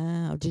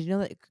 Wow. Did you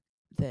know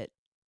that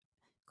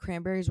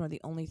cranberries are one of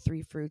the only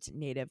 3 fruits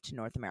native to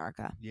North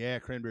America? Yeah,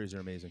 cranberries are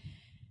amazing.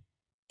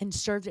 and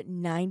served at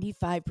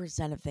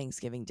 95% of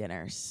Thanksgiving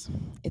dinners.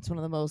 It's one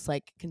of the most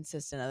like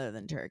consistent, other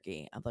than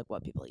turkey, of like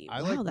what people eat.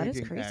 I wow, like that is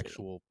making crazy.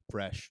 actual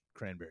fresh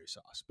cranberry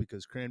sauce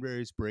because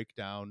cranberries break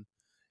down,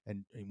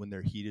 and when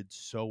they're heated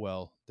so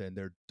well, then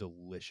they're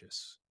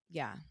delicious.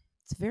 Yeah,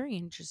 it's very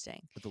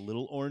interesting. With a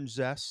little orange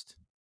zest.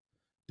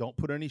 Don't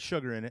put any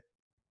sugar in it,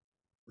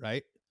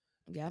 right?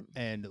 Yep.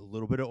 And a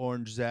little bit of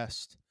orange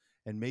zest,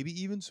 and maybe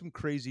even some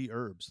crazy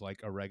herbs like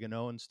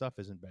oregano and stuff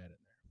isn't bad in there.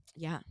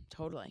 Yeah,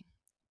 totally.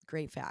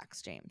 Great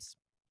facts, James.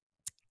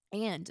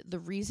 And the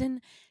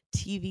reason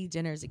TV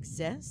dinners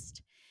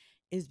exist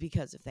is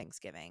because of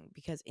Thanksgiving.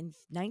 Because in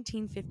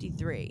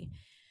 1953,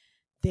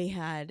 they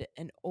had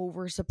an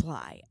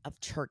oversupply of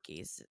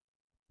turkeys,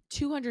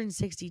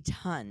 260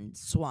 tons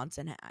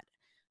Swanson had.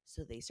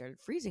 So they started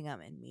freezing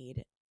them and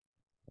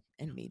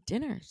made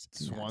dinners.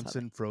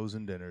 Swanson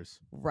frozen dinners.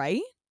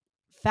 Right?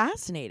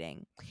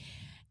 Fascinating.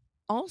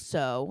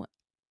 Also,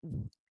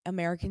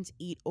 Americans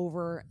eat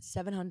over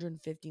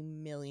 750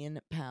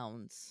 million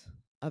pounds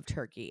of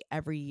turkey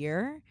every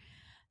year.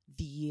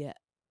 The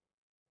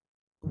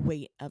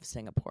weight of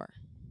Singapore.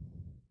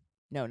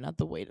 No, not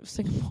the weight of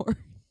Singapore.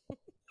 I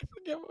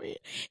forget weight.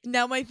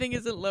 Now my thing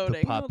isn't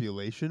loading. The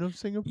population of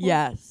Singapore?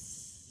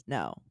 Yes.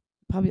 No.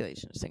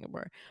 Population of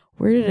Singapore.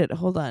 Where did it?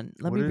 Hold on.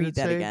 Let me read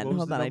that again.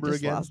 Hold on. I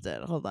just lost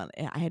it. Hold on.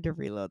 I had to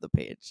reload the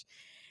page.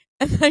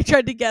 And I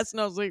tried to guess,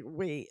 and I was like,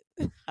 wait,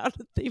 how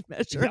did they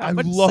measure how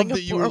much love Singapore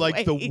that you were like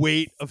weighs? the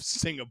weight of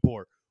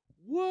Singapore.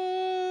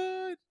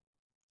 What?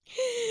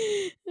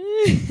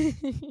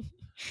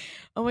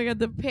 Oh my God,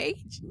 the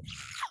page.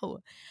 No.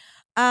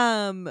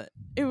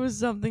 It was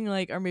something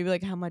like, or maybe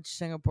like how much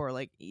Singapore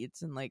like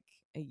eats in like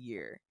a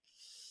year.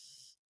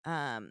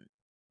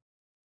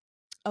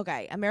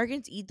 Okay,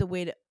 Americans eat the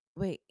weight.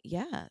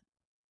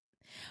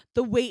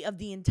 The weight of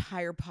the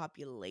entire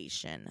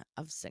population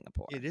of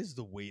Singapore. It is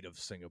the weight of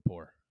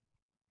Singapore.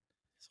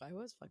 So I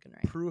was fucking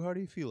right. Prue, how do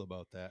you feel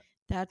about that?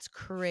 That's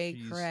cray.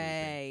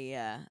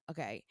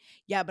 Okay.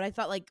 Yeah, but I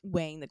thought like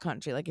weighing the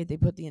country, like if they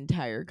put the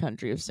entire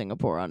country of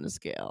Singapore on a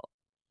scale.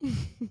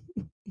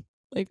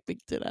 Like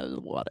picked it out of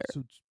the water. So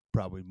it's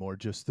probably more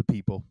just the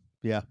people.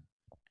 Yeah.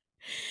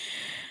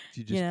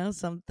 You know,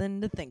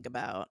 something to think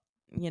about,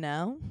 you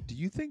know? Do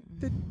you think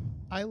that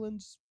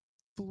islands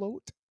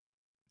float?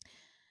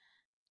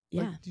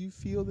 Yeah. Like, do you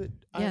feel that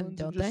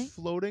islands are just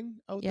floating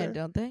out there? Yeah,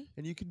 don't they?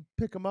 And you can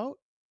pick them out?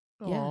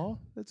 Oh,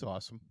 that's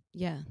awesome.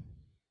 Yeah.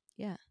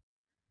 Yeah.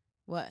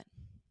 What?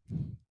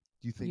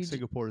 Do you think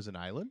Singapore is an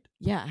island?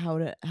 Yeah.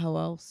 How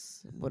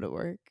else would it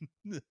work?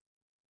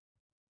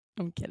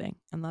 I'm kidding.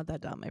 I'm not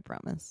that dumb, I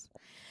promise.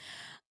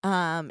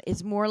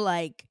 It's more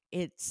like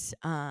it's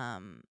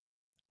hooked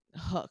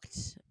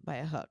by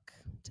a hook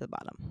to the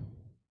bottom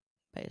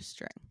by a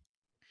string.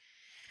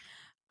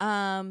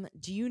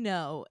 Do you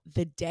know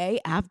the day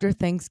after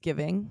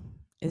Thanksgiving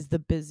is the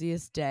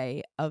busiest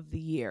day of the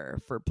year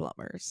for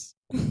plumbers?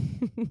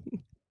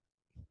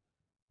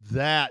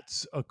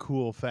 That's a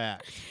cool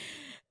fact.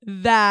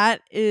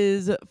 That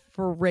is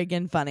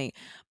friggin' funny.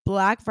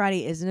 Black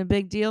Friday isn't a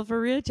big deal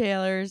for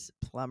retailers,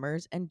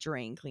 plumbers, and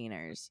drain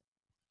cleaners.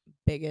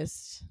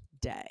 Biggest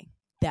day.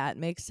 That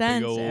makes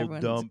sense. Big old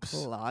Everyone's dumps.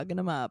 clogging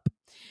them up.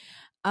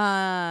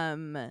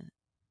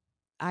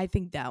 I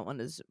think that one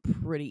is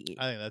pretty.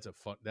 I think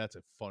that's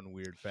a fun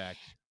weird fact.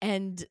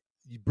 And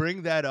you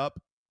bring that up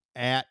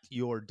at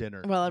your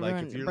dinner. Well,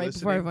 everyone, like if you're right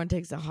before everyone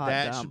takes a hot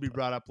dump. That should be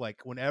brought up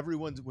like when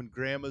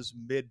grandma's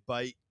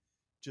mid-bite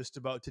just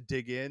about to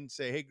dig in,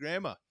 say, "Hey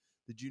grandma,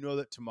 did you know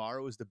that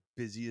tomorrow is the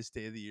busiest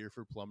day of the year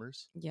for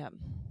plumbers?" Yep.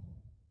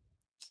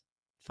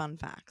 Fun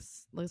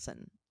facts.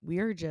 Listen, we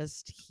are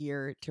just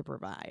here to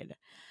provide.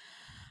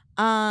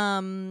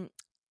 And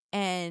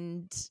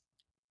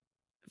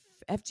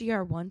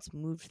FDR once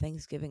moved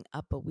Thanksgiving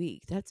up a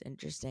week. That's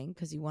interesting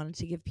because he wanted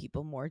to give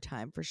people more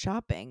time for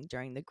shopping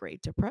during the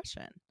Great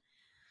Depression.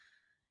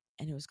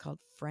 And it was called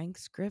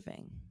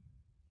Thanksgiving.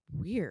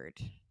 Weird.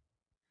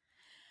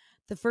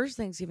 The first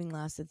Thanksgiving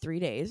lasted 3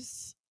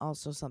 days.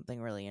 Also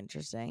something really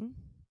interesting.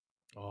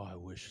 Oh, I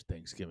wish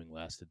Thanksgiving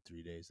lasted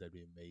 3 days. That'd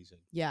be amazing.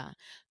 Yeah.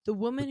 The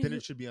woman But then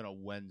it should be on a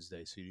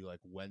Wednesday. So you do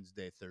like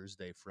Wednesday,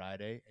 Thursday,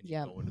 Friday, and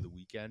you go into the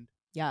weekend.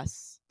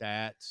 Yes.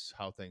 That's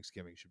how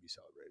Thanksgiving should be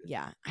celebrated.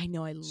 Yeah. I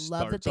know. I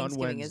love that Thanksgiving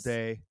on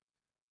Wednesday.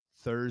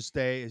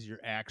 Thursday is your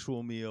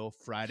actual meal.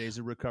 Friday's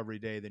a recovery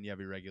day. Then you have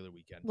your regular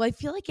weekend. Well, I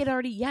feel like it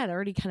already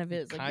kind of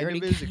is.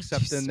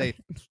 Except then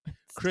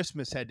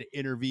Christmas had to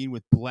intervene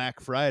with Black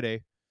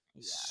Friday.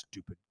 Yeah.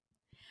 Stupid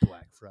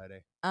Black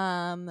Friday.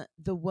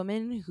 The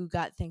woman who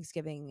got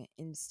Thanksgiving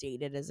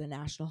instated as a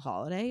national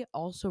holiday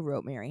also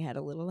wrote Mary Had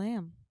a Little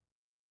Lamb.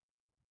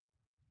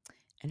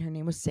 And her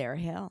name was Sarah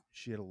Hale.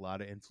 She had a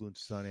lot of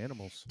influences on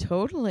animals.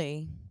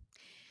 Totally.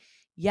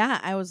 Yeah,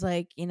 I was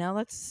like,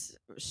 that's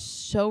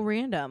so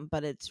random,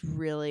 but it's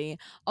really...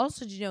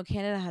 Also, did you know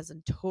Canada has a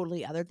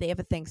totally other... They have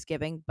a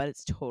Thanksgiving, but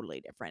it's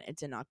totally different.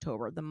 It's in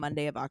October, the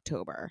Monday of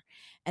October.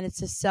 And it's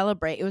to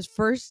celebrate... It was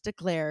first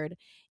declared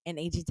in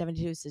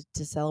 1872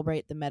 to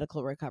celebrate the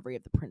medical recovery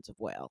of the Prince of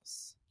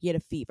Wales. He had a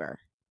fever.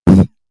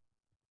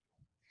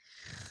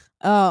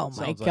 Oh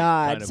my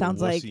God! Kind of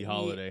sounds a like wussy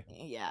holiday.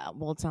 Yeah,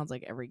 well, it sounds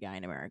like every guy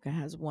in America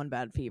has one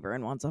bad fever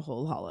and wants a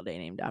whole holiday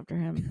named after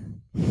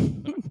him.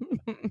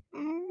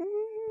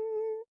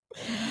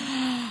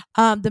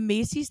 The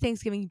Macy's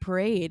Thanksgiving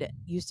parade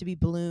used to be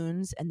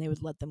balloons, and they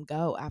would let them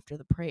go after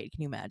the parade.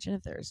 Can you imagine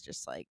if there's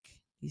just like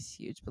these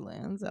huge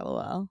balloons?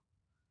 LOL.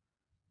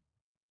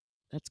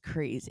 That's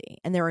crazy.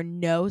 And there were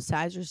no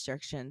size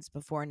restrictions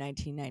before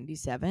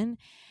 1997,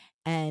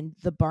 and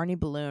the Barney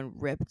balloon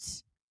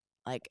ripped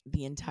like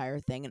the entire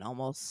thing and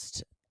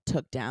almost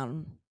took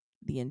down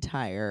the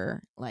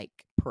entire like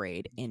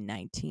parade in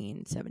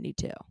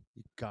 1972.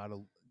 You gotta.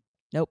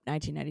 Nope,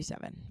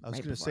 1997. I was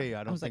right gonna before. say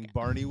I don't think like,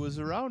 Barney was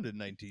around in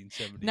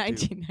 1972.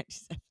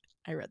 1997.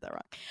 I read that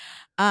wrong.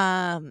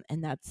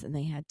 And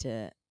they had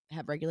to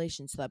have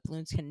regulations so that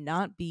balloons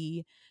cannot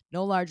be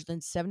no larger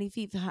than 70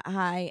 feet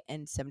high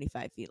and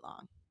 75 feet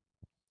long.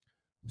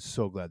 I'm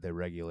so glad they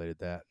regulated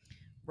that.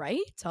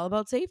 Right? It's all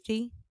about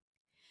safety.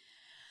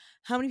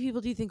 How many people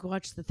do you think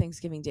watch the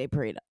Thanksgiving Day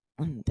parade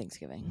on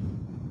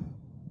Thanksgiving?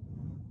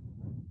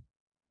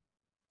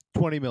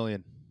 20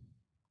 million.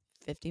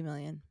 50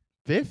 million.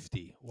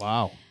 50?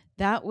 Wow.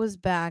 That was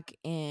back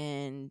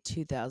in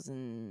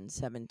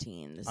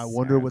 2017. I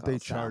wonder what they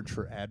charge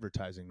for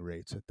advertising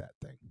rates at that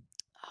thing.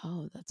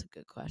 Oh, that's a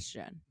good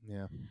question.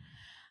 Yeah.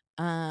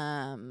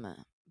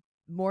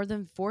 More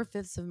than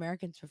 4/5 of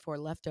Americans prefer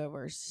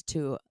leftovers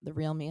to the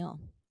real meal,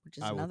 which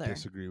is another. I would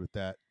disagree with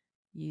that.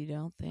 You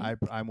don't think?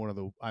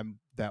 I'm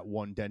that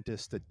one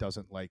dentist that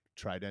doesn't like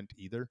Trident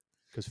either,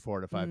 because 4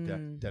 out of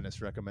 5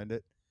 dentists recommend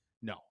it.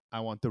 No, I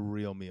want the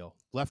real meal.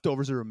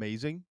 Leftovers are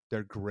amazing.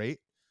 They're great.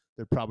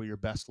 They're probably your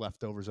best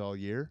leftovers all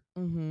year.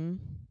 Mm-hmm.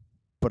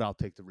 But I'll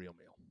take the real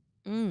meal.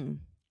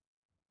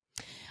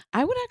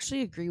 I would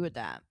actually agree with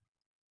that.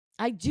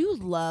 I do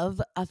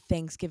love a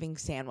Thanksgiving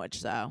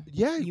sandwich, though.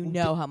 Yeah, you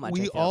know how much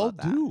we I feel all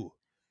about that. do.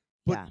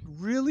 But yeah,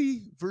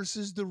 really,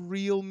 versus the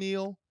real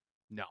meal,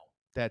 no,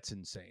 that's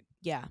insane.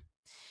 Yeah,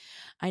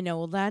 I know.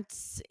 Well,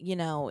 that's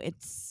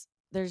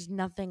there's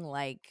nothing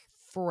like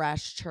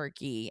fresh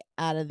turkey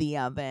out of the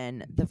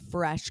oven, the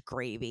fresh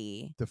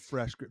gravy, the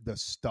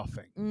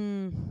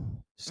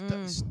stuffing.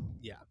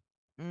 Yeah.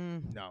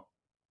 No.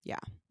 Yeah,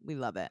 we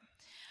love it.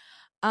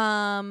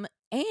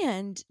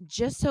 And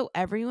just so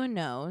everyone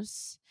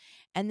knows,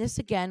 and this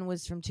again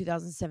was from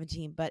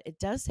 2017, but it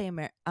does say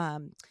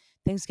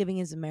Thanksgiving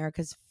is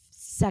America's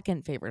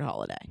second favorite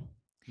holiday,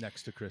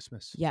 next to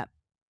Christmas. Yep.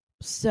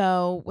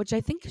 So, which I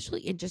think is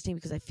really interesting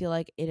because I feel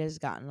like it has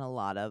gotten a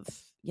lot of,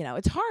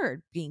 it's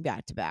hard being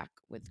back to back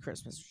with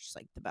Christmas, which is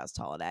like the best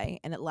holiday,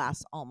 and it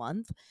lasts all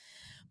month.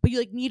 But you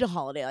like need a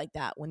holiday like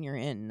that when you're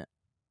in,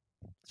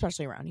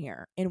 especially around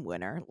here in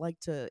winter, like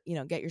to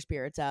get your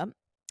spirits up.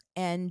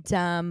 And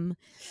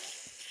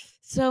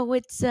so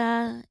it's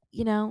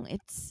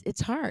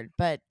it's hard,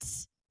 but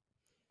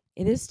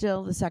it is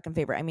still the second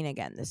favorite. I mean,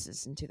 again, this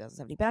is in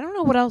 2017, but I don't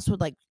know what else would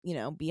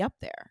be up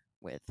there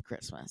with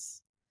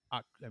Christmas.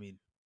 I mean,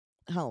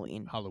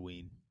 Halloween.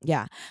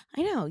 Yeah,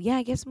 I know. Yeah,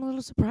 I guess I'm a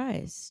little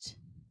surprised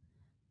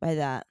by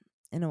that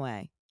in a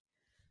way.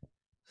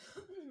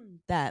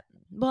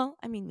 Well,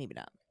 I mean, maybe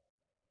not.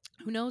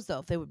 Who knows though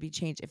if they would be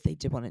changed if they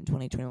did one in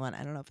 2021.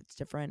 I don't know if it's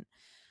different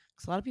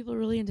because a lot of people are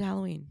really into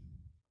Halloween.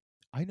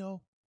 I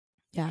know.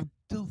 Yeah. I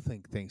still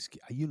think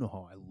Thanksgiving. You know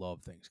how I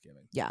love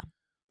Thanksgiving. Yeah.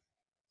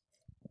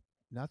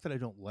 Not that I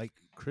don't like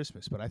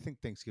Christmas, but I think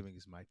Thanksgiving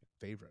is my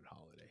favorite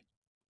holiday.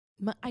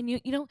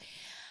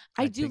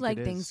 I do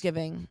like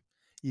Thanksgiving.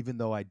 Even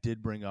though I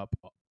did bring up,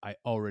 I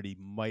already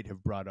might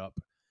have brought up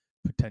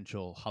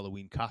potential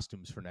Halloween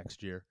costumes for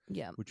next year.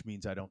 Yeah. Which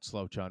means I don't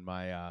slouch on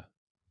my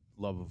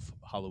love of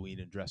Halloween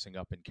and dressing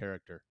up in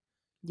character.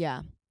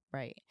 Yeah.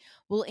 Right.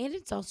 Well, and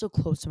it's also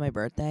close to my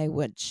birthday,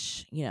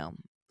 which,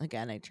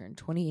 again, I turned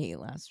 28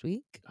 last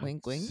week.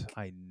 Wink, wink.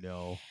 I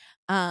know.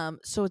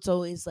 So it's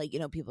always like,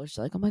 people are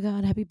still like, oh my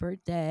God, happy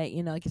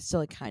birthday. Like it's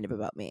still like kind of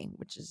about me,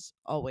 which is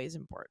always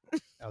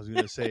important. I was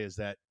going to say,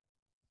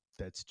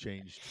 that's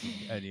changed from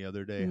any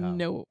other day? How?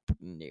 Nope.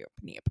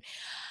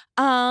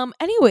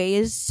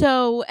 Anyways,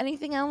 so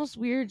anything else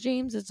weird,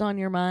 James, that's on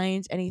your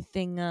mind?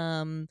 Anything,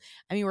 I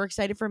mean, we're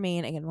excited for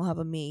Maine. Again, we'll have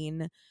a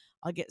Maine.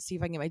 I'll see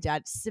if I can get my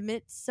dad to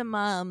submit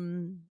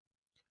some,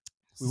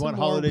 we want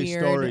holiday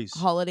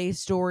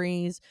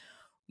stories,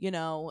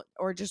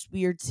 or just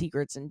weird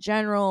secrets in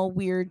general,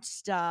 weird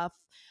stuff.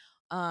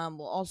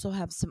 We'll also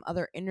have some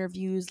other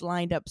interviews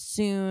lined up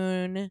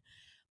soon.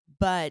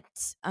 But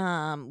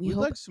we'd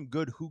like some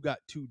good who got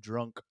too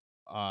drunk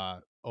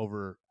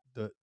over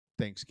the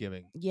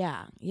Thanksgiving.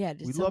 Yeah.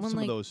 Did we'd someone love some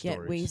of those get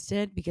stories.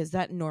 wasted? Because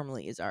that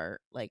normally is our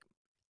like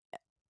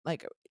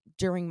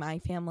during my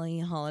family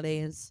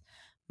holidays,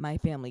 my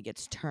family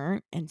gets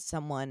turned and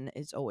someone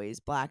is always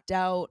blacked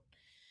out.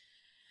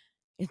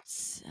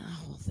 It's a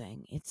whole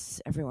thing.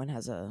 Everyone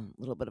has a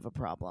little bit of a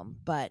problem,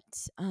 but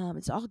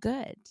it's all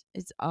good.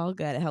 It's all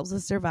good. It helps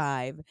us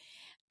survive.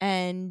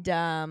 And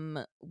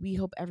we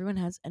hope everyone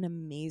has an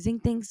amazing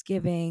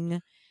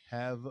Thanksgiving.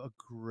 Have a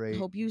great,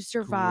 hope you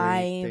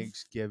survive. Great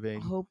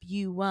Thanksgiving. Hope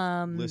you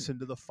listen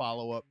to the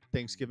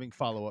Thanksgiving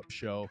follow-up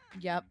show.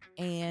 Yep.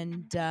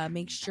 And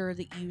make sure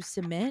that you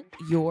submit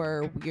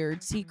your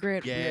weird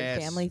secret,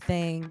 weird family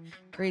thing,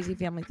 crazy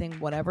family thing,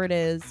 whatever it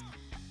is.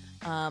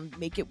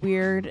 Make it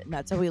weird, and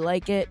that's how we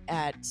like it,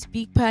 at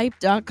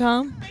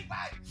speakpipe.com.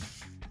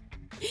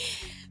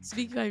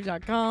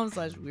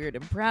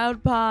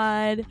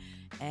 speakpipe.com/weirdandproudpod.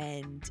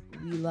 And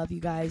we love you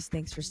guys.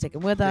 Thanks for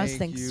sticking with us.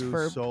 Thanks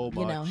for so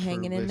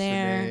hanging in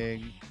there.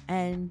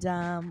 And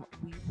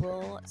we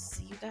will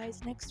see you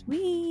guys next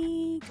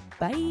week.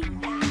 Bye.